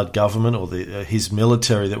Assad government or his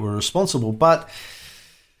military that were responsible. But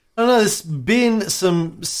I know there's been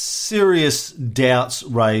some serious doubts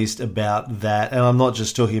raised about that, and I'm not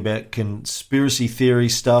just talking about conspiracy theory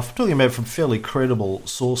stuff. I'm talking about from fairly credible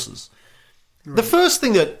sources. Right. The first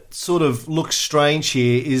thing that sort of looks strange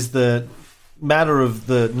here is the matter of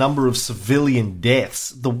the number of civilian deaths.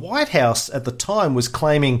 The White House at the time was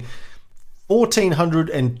claiming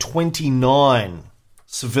 1,429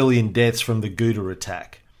 civilian deaths from the Ghouta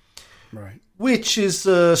attack, right? Which is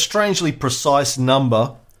a strangely precise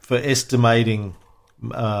number for estimating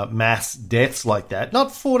mass deaths like that.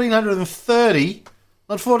 Not 1,430,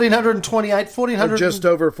 not 1,428, 1,400. Just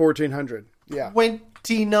over 1,400, yeah.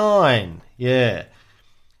 29, yeah.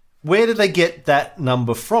 Where did they get that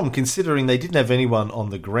number from, considering they didn't have anyone on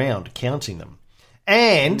the ground counting them?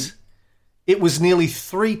 And it was nearly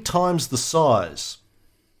 3 times the size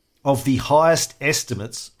of the highest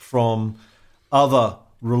estimates from other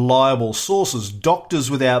reliable sources.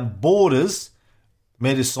 Doctors Without Borders,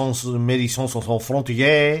 Médecins Sans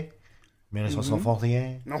Frontières,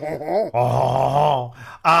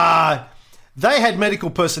 they had medical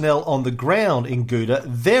personnel on the ground in Ghouta.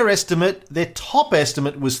 Their top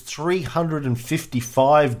estimate was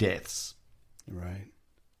 355 deaths. Right.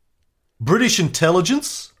 British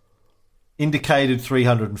intelligence indicated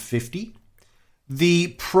 350.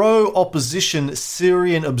 The pro-opposition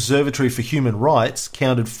Syrian Observatory for Human Rights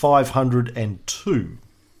counted 502.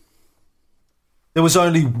 There was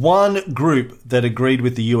only one group that agreed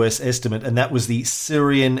with the US estimate, and that was the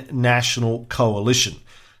Syrian National Coalition,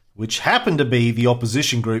 which happened to be the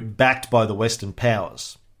opposition group backed by the Western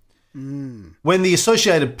powers. When the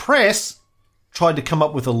Associated Press tried to come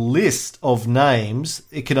up with a list of names,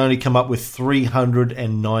 it could only come up with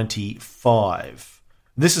 395.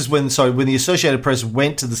 This is when the Associated Press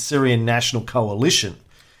went to the Syrian National Coalition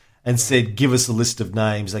and said, give us a list of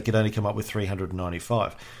names, they could only come up with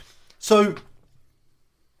 395. So,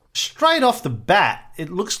 straight off the bat, it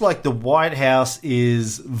looks like the White House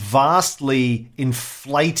is vastly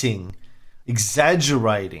inflating,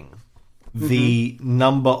 exaggerating the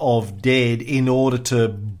number of dead in order to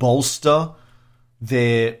bolster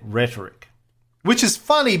their rhetoric. Which is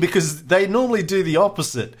funny because they normally do the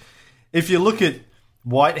opposite. If you look at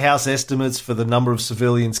White House estimates for the number of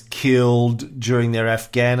civilians killed during their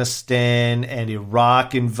Afghanistan and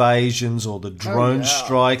Iraq invasions or the drone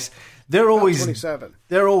strikes, they're always 27.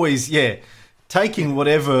 They're always taking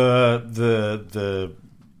whatever the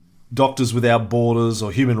Doctors Without Borders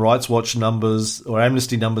or Human Rights Watch numbers or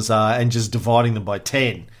Amnesty numbers are and just dividing them by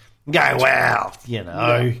 10. Go, well,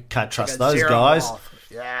 can't trust those guys.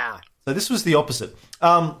 Yeah. So this was the opposite.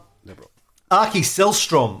 Archie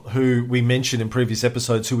Selstrom, who we mentioned in previous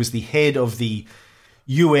episodes, who was the head of the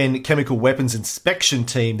UN Chemical Weapons Inspection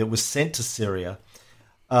Team that was sent to Syria,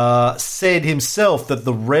 said himself that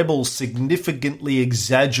the rebels significantly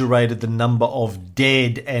exaggerated the number of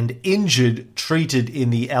dead and injured treated in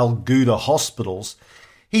the Al Ghouta hospitals.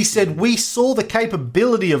 He said, we saw the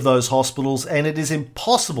capability of those hospitals and it is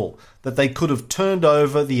impossible that they could have turned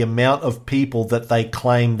over the amount of people that they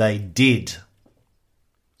claim they did.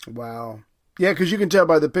 Wow. Yeah, because you can tell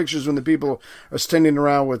by the pictures when the people are standing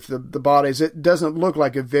around with the bodies, it doesn't look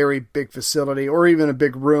like a very big facility or even a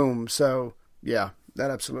big room. So, yeah,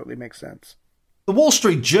 that absolutely makes sense. The Wall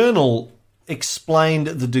Street Journal explained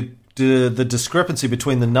the discrepancy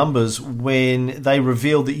between the numbers when they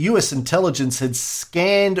revealed that US intelligence had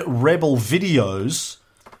scanned rebel videos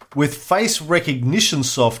with face recognition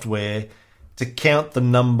software to count the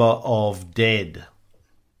number of dead.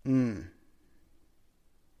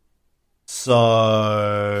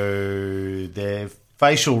 So their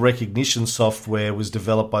facial recognition software was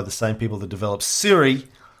developed by the same people that developed Siri,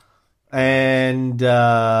 and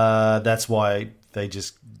that's why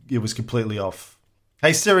it was completely off.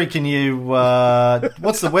 Hey Siri, can you?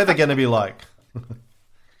 What's the weather going to be like?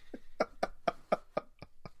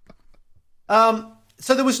 So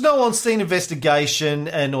there was no on-scene investigation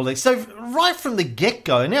and all that. So right from the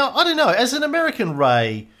get-go. Now I don't know. As an American,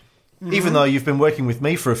 Ray, even though you've been working with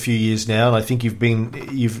me for a few years now, and I think you've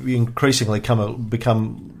increasingly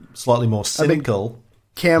become slightly more cynical,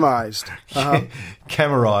 camerized.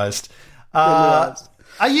 Camerized. Are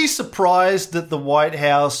you surprised that the White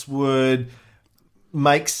House would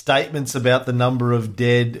make statements about the number of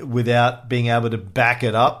dead without being able to back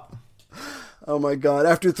it up? Oh my God!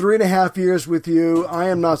 After 3.5 years with you, I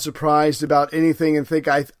am not surprised about anything, and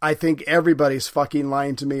I think everybody's fucking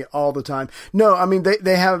lying to me all the time. No, I mean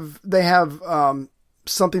they have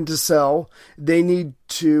something to sell. They need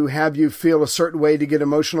to have you feel a certain way to get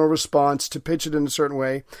emotional response, to pitch it in a certain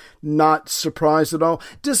way. Not surprised at all.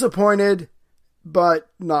 Disappointed, but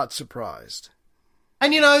not surprised.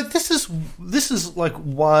 And, this is like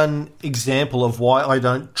one example of why I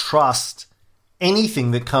don't trust anything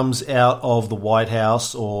that comes out of the White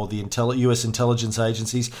House or the U.S. intelligence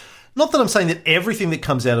agencies. Not that I'm saying that everything that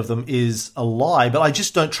comes out of them is a lie, but I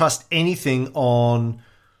just don't trust anything on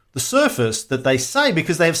the surface that they say,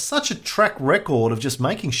 because they have such a track record of just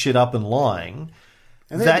making shit up and lying.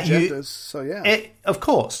 And they have agendas, so yeah. Of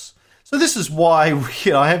course. So this is why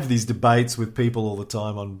I have these debates with people all the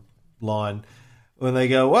time online when they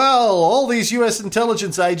go, well, all these U.S.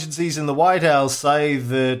 intelligence agencies in the White House say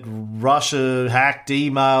that Russia hacked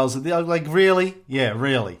emails. I'm like, really? Yeah,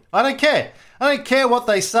 really. I don't care. I don't care what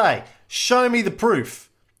they say. Show me the proof.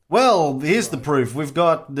 Well, here's the proof. We've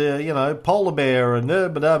got the, polar bear and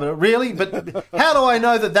really? But how do I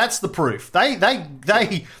know that that's the proof?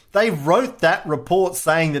 They wrote that report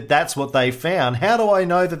saying that that's what they found. How do I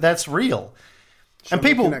know that that's real? And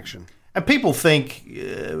people think,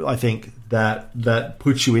 I think that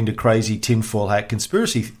puts you into crazy tinfoil hat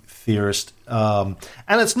conspiracy theorist. And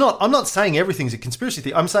it's not. I'm not saying everything's a conspiracy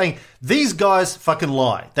theory. I'm saying these guys fucking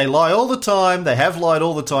lie. They lie all the time. They have lied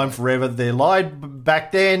all the time forever. They lied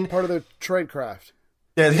back then. Part of their trade craft.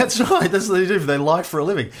 Yeah, that's right. That's what they do. They lie for a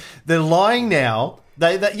living. They're lying now.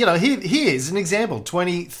 Here's an example.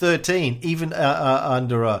 2013, even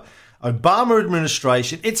under a Obama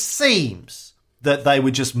administration, it seems that they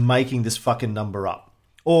were just making this fucking number up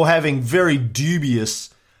or having very dubious.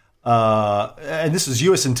 And this is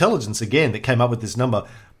US intelligence, again, that came up with this number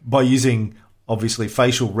by using, obviously,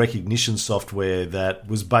 facial recognition software that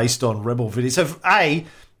was based on rebel videos. So, A,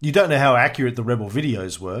 you don't know how accurate the rebel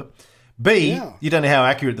videos were. B, you don't know how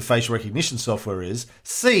accurate the facial recognition software is.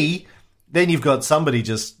 C, then you've got somebody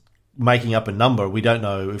just making up a number. We don't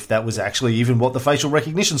know if that was actually even what the facial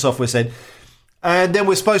recognition software said. And then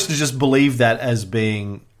we're supposed to just believe that as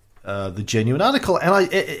being the genuine article. And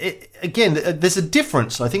again, there's a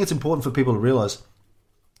difference. I think it's important for people to realize.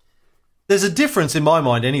 There's a difference, in my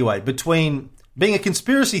mind anyway, between being a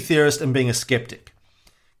conspiracy theorist and being a skeptic.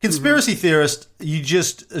 Conspiracy theorist, you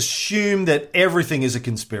just assume that everything is a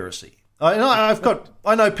conspiracy.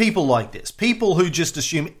 I know people like this. People who just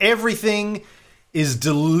assume everything is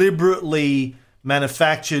deliberately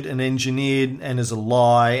manufactured and engineered and is a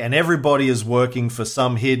lie, and everybody is working for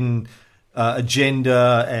some hidden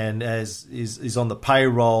agenda and is on the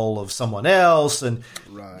payroll of someone else, and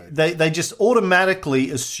they just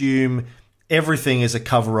automatically assume everything is a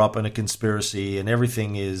cover-up and a conspiracy and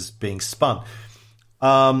everything is being spun.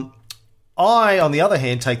 I, on the other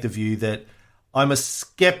hand, take the view that I'm a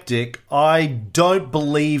skeptic. I don't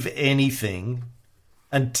believe anything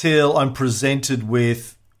until I'm presented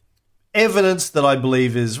with evidence that I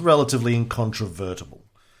believe is relatively incontrovertible,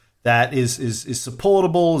 that is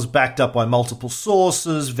supportable, is backed up by multiple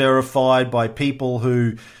sources, verified by people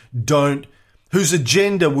whose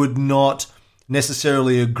agenda would not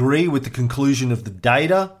necessarily agree with the conclusion of the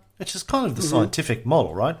data, which is kind of the scientific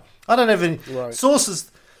model, right? I don't have any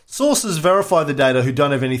sources verify the data who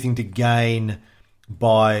don't have anything to gain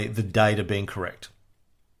by the data being correct.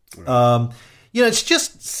 Right. It's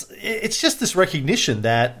just this recognition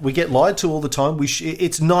that we get lied to all the time.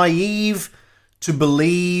 It's naive to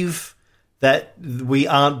believe that we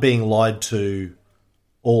aren't being lied to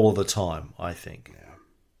all of the time, I think. Yeah.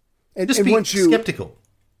 And just be skeptical.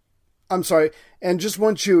 I'm sorry. And just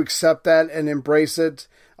once you accept that and embrace it,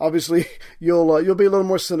 obviously you'll be a little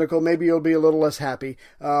more cynical. Maybe you'll be a little less happy.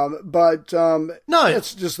 But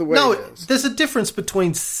it's just the way it is. There's a difference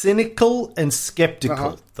between cynical and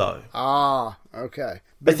skeptical, though. Ah, okay.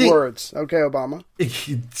 Big words. Okay, Obama.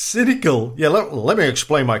 Cynical. Yeah, let me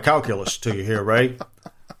explain my calculus to you here, Ray.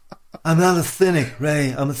 I'm not a cynic,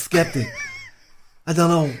 Ray. I'm a skeptic. I don't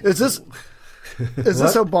know. Is this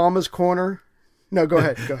Obama's corner? No, go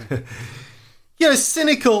ahead.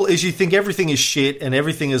 Cynical is you think everything is shit and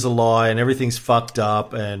everything is a lie and everything's fucked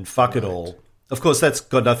up and fuck it all. Of course, that's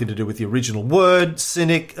got nothing to do with the original word,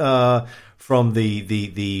 cynic, from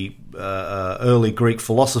the early Greek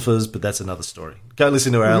philosophers, but that's another story. Go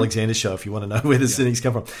listen to our Alexander show if you want to know where the cynics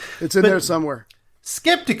come from. It's in there somewhere.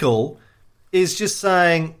 Skeptical is just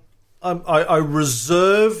saying, I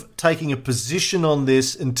reserve taking a position on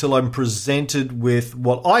this until I'm presented with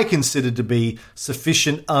what I consider to be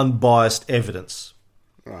sufficient unbiased evidence.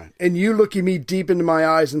 Right. And you looking me deep into my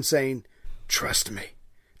eyes and saying, trust me,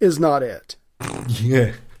 is not it.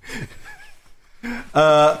 Yeah.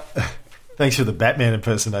 Thanks for the Batman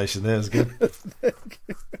impersonation. That was good.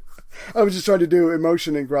 I was just trying to do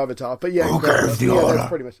emotion and gravitas, but yeah. Who gave the order? That's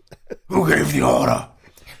pretty much. Who gave the order?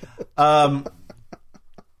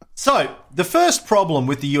 So, the first problem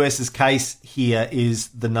with the US's case here is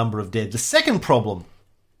the number of dead. The second problem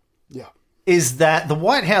is that the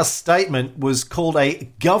White House statement was called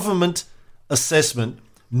a government assessment,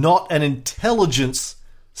 not an intelligence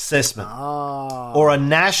assessment or a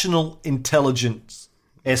national intelligence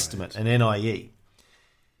estimate, an NIE.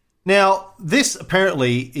 Now, this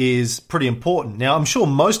apparently is pretty important. Now, I'm sure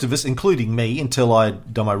most of us, including me, until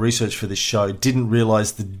I'd done my research for this show, didn't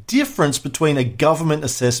realise the difference between a government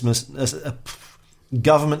assessment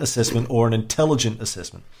or an intelligent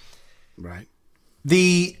assessment. Right.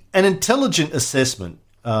 An intelligent assessment,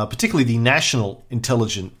 particularly the National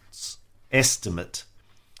Intelligence Estimate,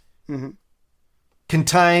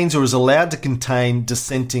 contains or is allowed to contain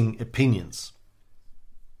dissenting opinions.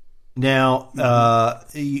 Now,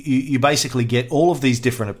 you basically get all of these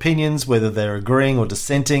different opinions, whether they're agreeing or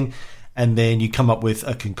dissenting, and then you come up with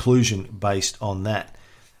a conclusion based on that.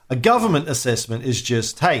 A government assessment is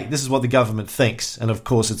just, hey, this is what the government thinks, and of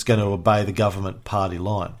course it's going to obey the government party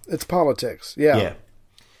line. It's politics, yeah. Yeah.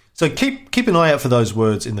 So keep an eye out for those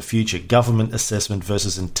words in the future, government assessment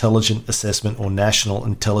versus intelligent assessment or national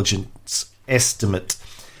intelligence estimate.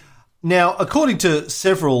 Now, according to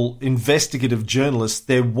several investigative journalists,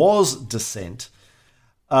 there was dissent,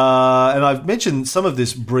 and I've mentioned some of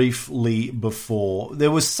this briefly before.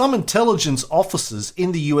 There was some intelligence officers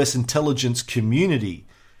in the US intelligence community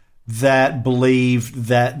that believed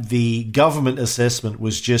that the government assessment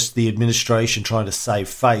was just the administration trying to save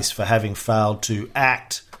face for having failed to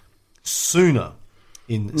act sooner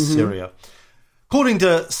in Syria. According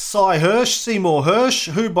to Seymour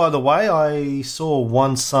Hersh, who, by the way, I saw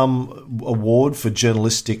won some award for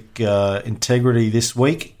journalistic integrity this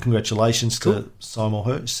week. Congratulations to Seymour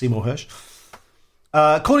Hersh.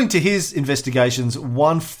 According to his investigations,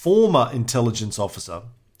 one former intelligence officer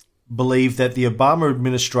believed that the Obama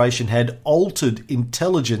administration had altered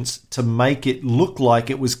intelligence to make it look like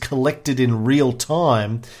it was collected in real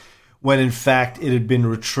time, when in fact it had been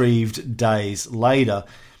retrieved days later.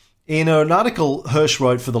 In an article Hersh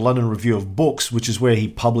wrote for the London Review of Books, which is where he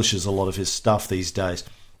publishes a lot of his stuff these days,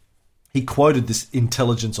 he quoted this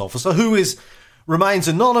intelligence officer, who remains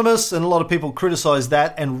anonymous, and a lot of people criticise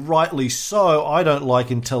that, and rightly so. I don't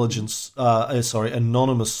like anonymous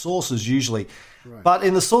sources usually. Right. But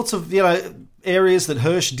in the sorts of areas that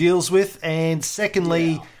Hersh deals with, and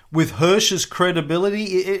secondly, with Hersh's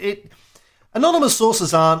credibility, anonymous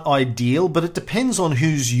sources aren't ideal, but it depends on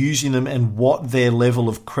who's using them and what their level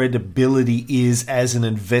of credibility is as an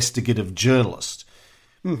investigative journalist.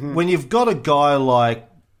 When you've got a guy like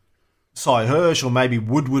Cy Hersh, or maybe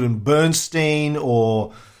Woodward and Bernstein,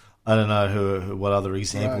 or I don't know what other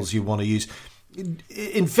examples you want to use,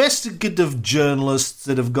 investigative journalists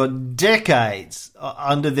that have got decades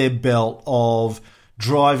under their belt of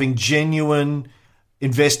driving genuine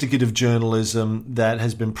investigative journalism that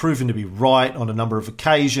has been proven to be right on a number of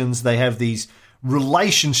occasions. They have these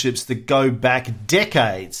relationships that go back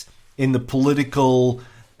decades in the political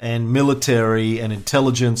and military and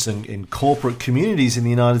intelligence and corporate communities in the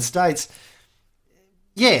United States.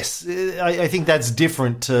 Yes, I think that's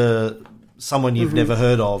different to someone you've never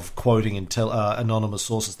heard of quoting anonymous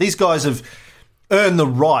sources. These guys have earned the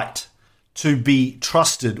right to be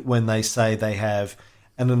trusted when they say they have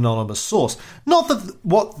an anonymous source. Not that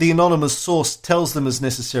what the anonymous source tells them is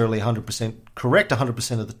necessarily 100% correct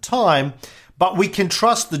 100% of the time, but we can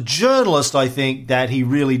trust the journalist, I think, that he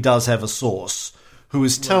really does have a source who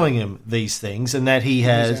is telling him these things, and that he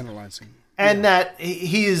has... He's analyzing. And that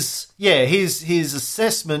his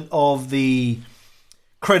assessment of the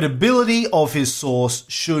credibility of his source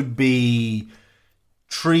should be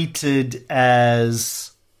treated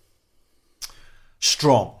as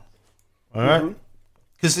strong. All right?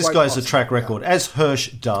 Because this guy's a track record, as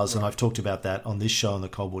Hersh does, and I've talked about that on this show, on the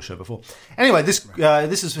Cold War show before. Anyway,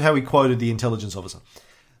 this is how he quoted the intelligence officer.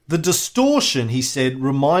 The distortion, he said,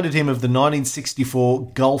 reminded him of the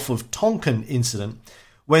 1964 Gulf of Tonkin incident,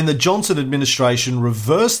 when the Johnson administration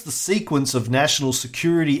reversed the sequence of National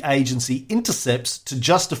Security Agency intercepts to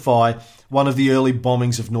justify one of the early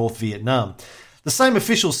bombings of North Vietnam. The same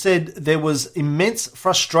official said there was immense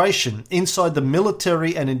frustration inside the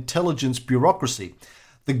military and intelligence bureaucracy.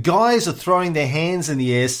 The guys are throwing their hands in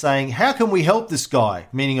the air saying, how can we help this guy,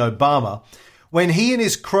 meaning Obama, when he and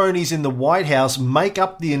his cronies in the White House make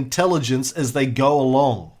up the intelligence as they go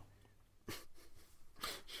along?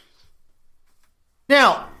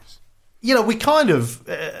 Now, we kind of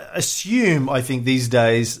assume, I think these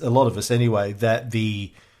days, a lot of us anyway, that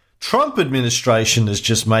the Trump administration is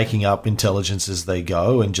just making up intelligence as they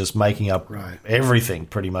go and just making up everything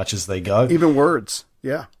pretty much as they go. Even words,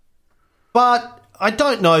 yeah. But I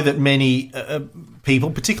don't know that many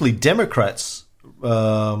people, particularly Democrats,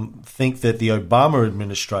 think that the Obama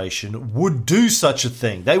administration would do such a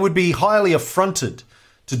thing. They would be highly affronted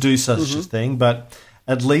to do such a thing, but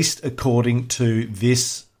at least according to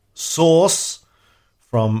this source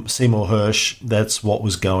from Seymour Hersh, that's what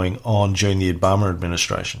was going on during the Obama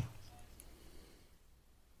administration.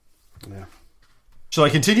 Yeah. Shall I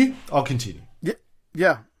continue? I'll continue.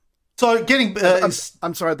 Yeah. So getting...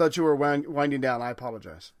 I'm sorry, I thought you were winding down. I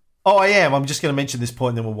apologize. Oh, I am. I'm just going to mention this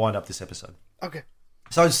point and then we'll wind up this episode. Okay.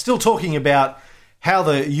 So I'm still talking about how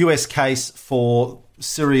the US case for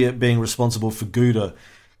Syria being responsible for Ghouta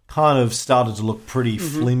kind of started to look pretty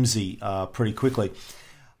flimsy pretty quickly.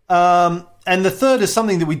 And the third is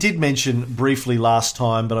something that we did mention briefly last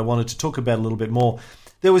time, but I wanted to talk about a little bit more.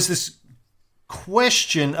 There was this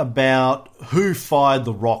question about who fired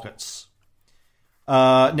the rockets.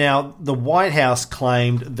 Now, the White House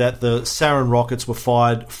claimed that the sarin rockets were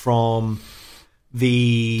fired from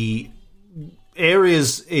the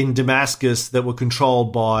areas in Damascus that were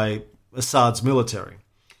controlled by Assad's military.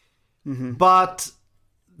 But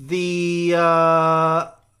the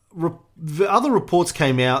other reports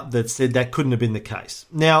came out that said that couldn't have been the case.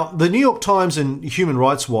 Now, the New York Times and Human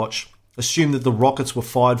Rights Watch assumed that the rockets were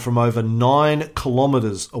fired from over 9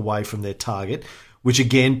 kilometers away from their target, which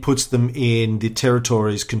again puts them in the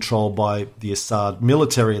territories controlled by the Assad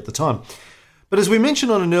military at the time. But as we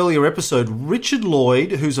mentioned on an earlier episode, Richard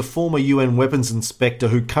Lloyd, who's a former UN weapons inspector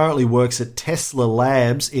who currently works at Tesla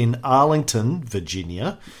Labs in Arlington,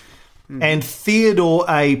 Virginia, and Theodore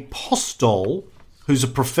A. Postol, who's a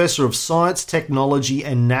professor of science, technology,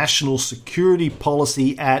 and national security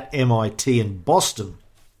policy at MIT in Boston.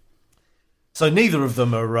 So neither of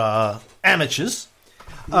them are amateurs.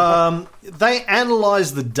 They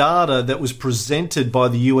analysed the data that was presented by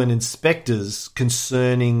the UN inspectors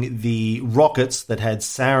concerning the rockets that had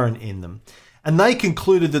sarin in them. And they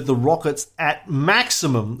concluded that the rockets at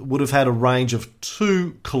maximum would have had a range of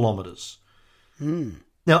 2 kilometres.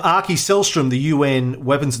 Now, Archie Selstrom, the UN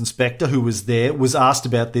weapons inspector who was there, was asked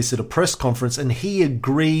about this at a press conference, and he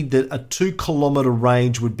agreed that a 2 kilometre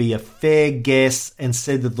range would be a fair guess and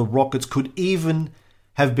said that the rockets could even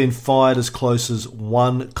have been fired as close as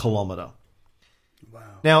 1 kilometre. Wow.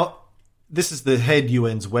 Now, this is the head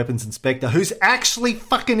UN's weapons inspector, who's actually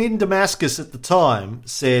fucking in Damascus at the time,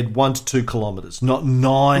 said 1 to 2 kilometres, not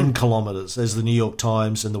 9 kilometres, as the New York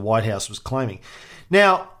Times and the White House was claiming.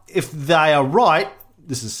 Now, if they are right,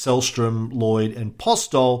 this is Selstrom, Lloyd, and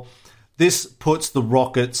Postol, this puts the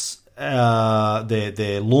rockets,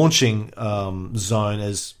 their launching zone,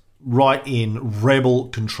 as right in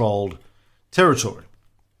rebel-controlled territory.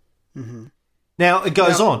 Now, it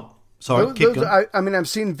goes on. Sorry, keep going. I mean, I've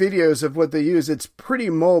seen videos of what they use. It's pretty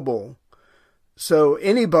mobile. So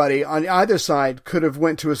anybody on either side could have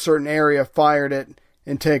went to a certain area, fired it,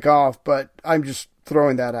 and take off. But I'm just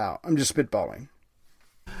throwing that out. I'm just spitballing.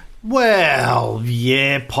 Well,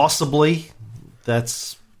 yeah, possibly.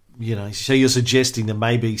 That's, so you're suggesting that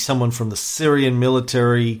maybe someone from the Syrian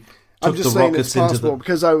military took the rockets into the...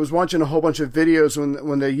 because I was watching a whole bunch of videos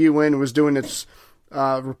when the UN was doing its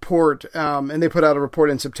report, and they put out a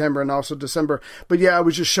report in September and also December. But yeah, I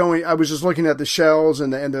was just looking at the shells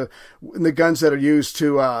and the guns that are used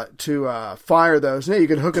to fire those. Now you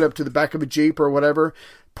can hook it up to the back of a Jeep or whatever,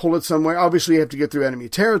 pull it somewhere. Obviously, you have to get through enemy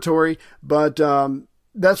territory, but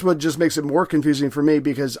that's what just makes it more confusing for me,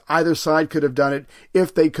 because either side could have done it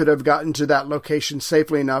if they could have gotten to that location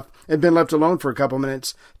safely enough and been left alone for a couple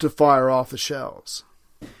minutes to fire off the shells.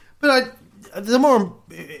 But the more,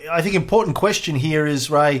 I think, important question here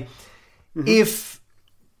is, Ray, if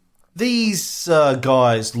these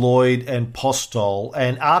guys, Lloyd and Postol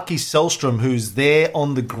and Archie Selstrom, who's there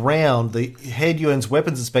on the ground, the head UN's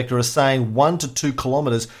weapons inspector, are saying 1 to 2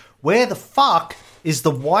 kilometres, where the fuck is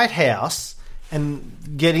the White House and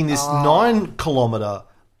getting this 9 kilometre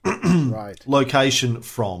location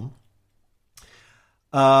from?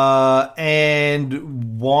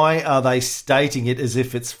 And why are they stating it as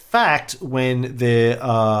if it's fact when there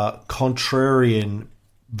are contrarian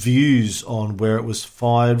views on where it was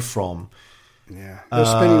fired from? Yeah, they're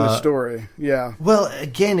spinning the story. Yeah. Well,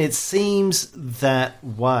 again, it seems that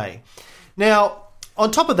way. Now, on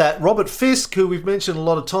top of that, Robert Fisk, who we've mentioned a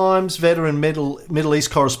lot of times, veteran Middle East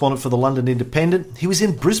correspondent for the London Independent, he was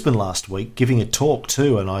in Brisbane last week giving a talk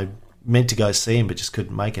too, and I meant to go see him but just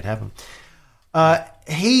couldn't make it happen.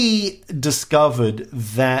 He discovered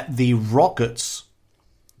that the rockets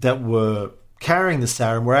that were carrying the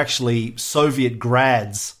sarin were actually Soviet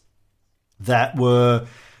Grads that were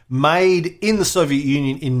made in the Soviet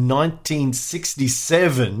Union in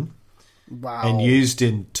 1967 and used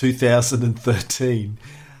in 2013.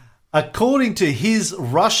 according to his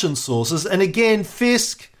Russian sources, and again,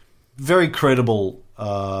 Fisk, very credible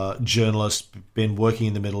journalist, been working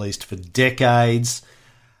in the Middle East for decades.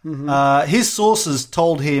 His sources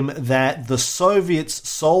told him that the Soviets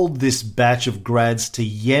sold this batch of grads to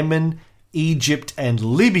Yemen, Egypt, and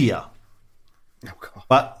Libya,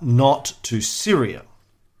 but not to Syria.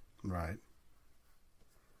 Right.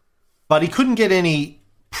 But he couldn't get any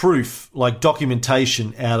proof, like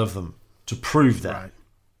documentation, out of them to prove that. Right.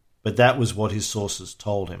 But that was what his sources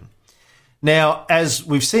told him. Now, as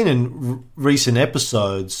we've seen in recent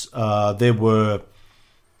episodes, there were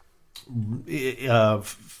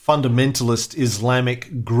fundamentalist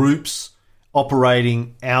Islamic groups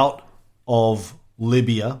operating out of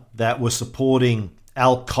Libya that were supporting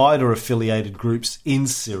Al-Qaeda-affiliated groups in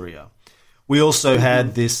Syria. We also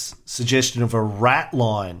had this suggestion of a rat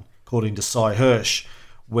line, according to Cy Hirsch,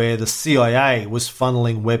 where the CIA was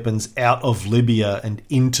funneling weapons out of Libya and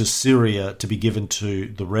into Syria to be given to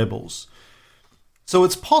the rebels. So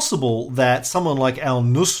it's possible that someone like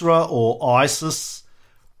al-Nusra or ISIS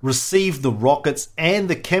received the rockets and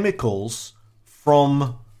the chemicals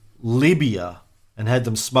from Libya and had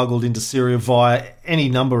them smuggled into Syria via any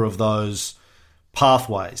number of those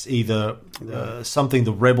pathways, either something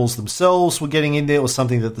the rebels themselves were getting in there or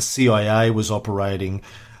something that the CIA was operating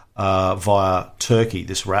via Turkey,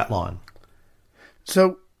 this rat line.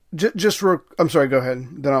 So, I'm sorry, go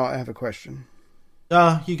ahead. Then I'll have a question.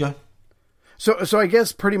 You go. So I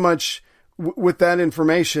guess pretty much with that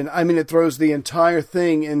information, I mean, it throws the entire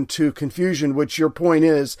thing into confusion, which your point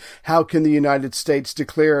is, how can the United States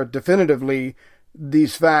declare definitively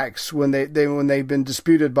these facts when they've been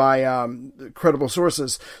disputed by credible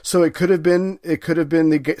sources? So it could have been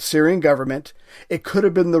the Syrian government. It could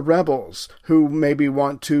have been the rebels who maybe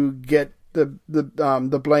want to get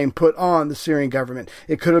the blame put on the Syrian government.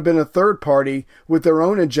 It could have been a third party with their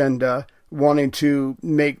own agenda, wanting to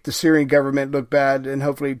make the Syrian government look bad and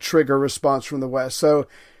hopefully trigger a response from the West. So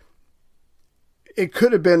it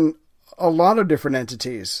could have been a lot of different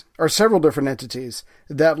entities, or several different entities,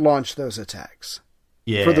 that launched those attacks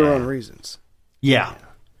for their own reasons. Yeah.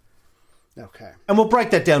 Okay. And we'll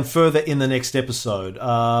break that down further in the next episode.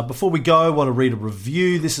 Before we go, I want to read a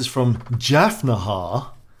review. This is from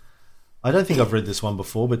Jaffnahar. I don't think I've read this one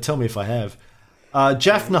before, but tell me if I have.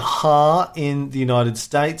 Jaffnahar in the United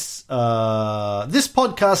States. This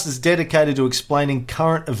podcast is dedicated to explaining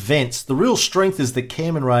current events. The real strength is that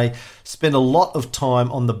Cam and Ray spend a lot of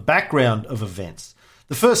time on the background of events.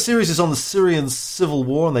 The first series is on the Syrian Civil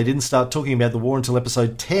War, and they didn't start talking about the war until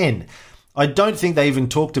episode 10. I don't think they even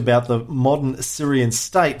talked about the modern Syrian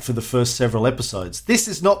state for the first several episodes. This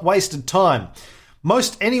is not wasted time.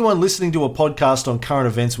 Most anyone listening to a podcast on current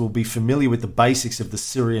events will be familiar with the basics of the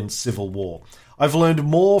Syrian Civil War. I've learned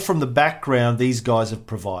more from the background these guys have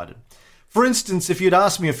provided. For instance, if you'd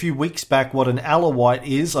asked me a few weeks back what an Alawite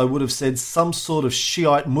is, I would have said some sort of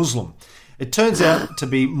Shiite Muslim. It turns out to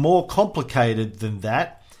be more complicated than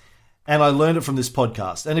that, and I learned it from this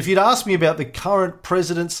podcast. And if you'd asked me about the current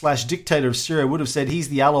president/dictator of Syria, I would have said he's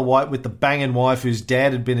the Alawite with the banging wife whose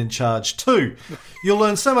dad had been in charge too. You'll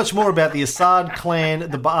learn so much more about the Assad clan,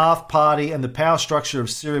 the Ba'ath Party, and the power structure of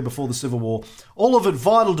Syria before the civil war, all of it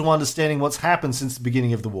vital to understanding what's happened since the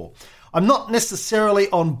beginning of the war. I'm not necessarily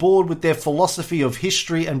on board with their philosophy of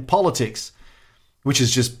history and politics, which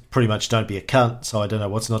is just pretty much don't be a cunt, so I don't know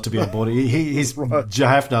what's not to be on board.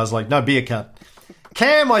 Jaffnar's like, no, be a cunt.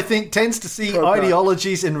 Cam, I think, tends to see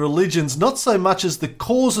ideologies and religions not so much as the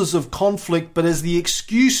causes of conflict, but as the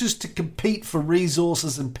excuses to compete for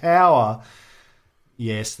resources and power.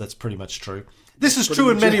 Yes, that's pretty much true. This is true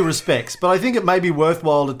in many respects, but I think it may be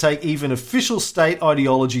worthwhile to take even official state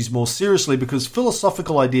ideologies more seriously because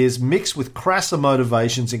philosophical ideas mix with crasser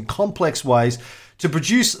motivations in complex ways to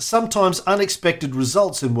produce sometimes unexpected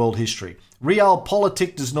results in world history.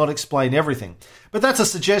 Realpolitik does not explain everything. But that's a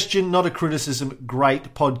suggestion, not a criticism.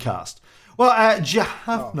 Great podcast. Well,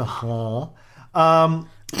 Jaffnahar,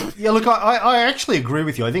 yeah, look, I actually agree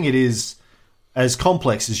with you. I think it is as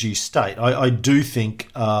complex as you state. I do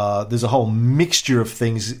think there's a whole mixture of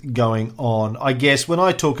things going on. I guess when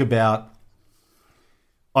I talk about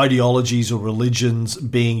ideologies or religions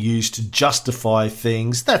being used to justify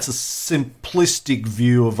things, that's a simplistic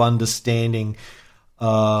view of understanding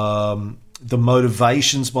the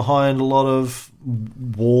motivations behind a lot of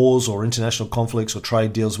wars or international conflicts or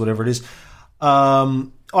trade deals, whatever it is.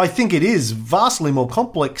 I think it is vastly more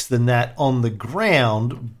complex than that on the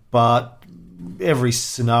ground, but every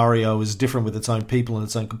scenario is different with its own people and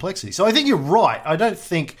its own complexity. So I think you're right. I don't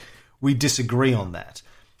think we disagree on that.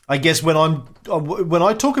 I guess when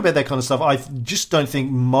I talk about that kind of stuff, I just don't think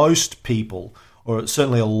most people or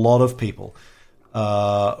certainly a lot of people,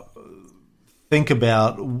 think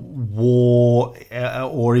about war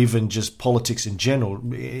or even just politics in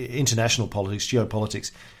general, international politics,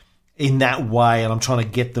 geopolitics, in that way, and I'm trying to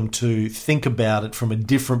get them to think about it from a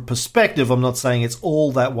different perspective. I'm not saying it's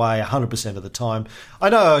all that way 100% of the time. I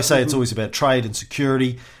know I say it's always about trade and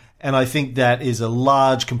security, and I think that is a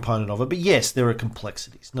large component of it. But yes, there are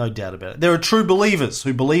complexities, no doubt about it. There are true believers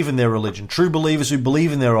who believe in their religion, true believers who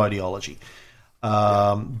believe in their ideology.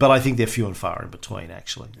 But I think they're few and far in between,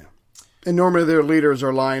 actually. Yeah. And normally their leaders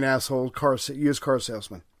are lying asshole used car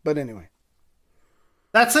salesmen. But anyway.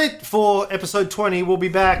 That's it for episode 20. We'll be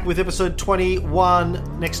back with episode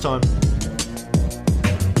 21 next time.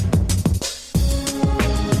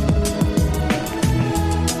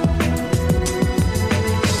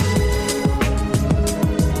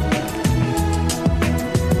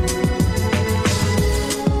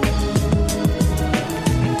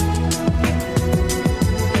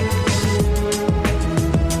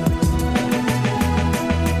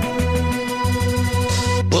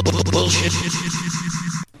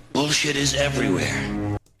 Bullshit is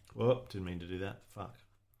everywhere. Whoop, didn't mean to do that. Fuck.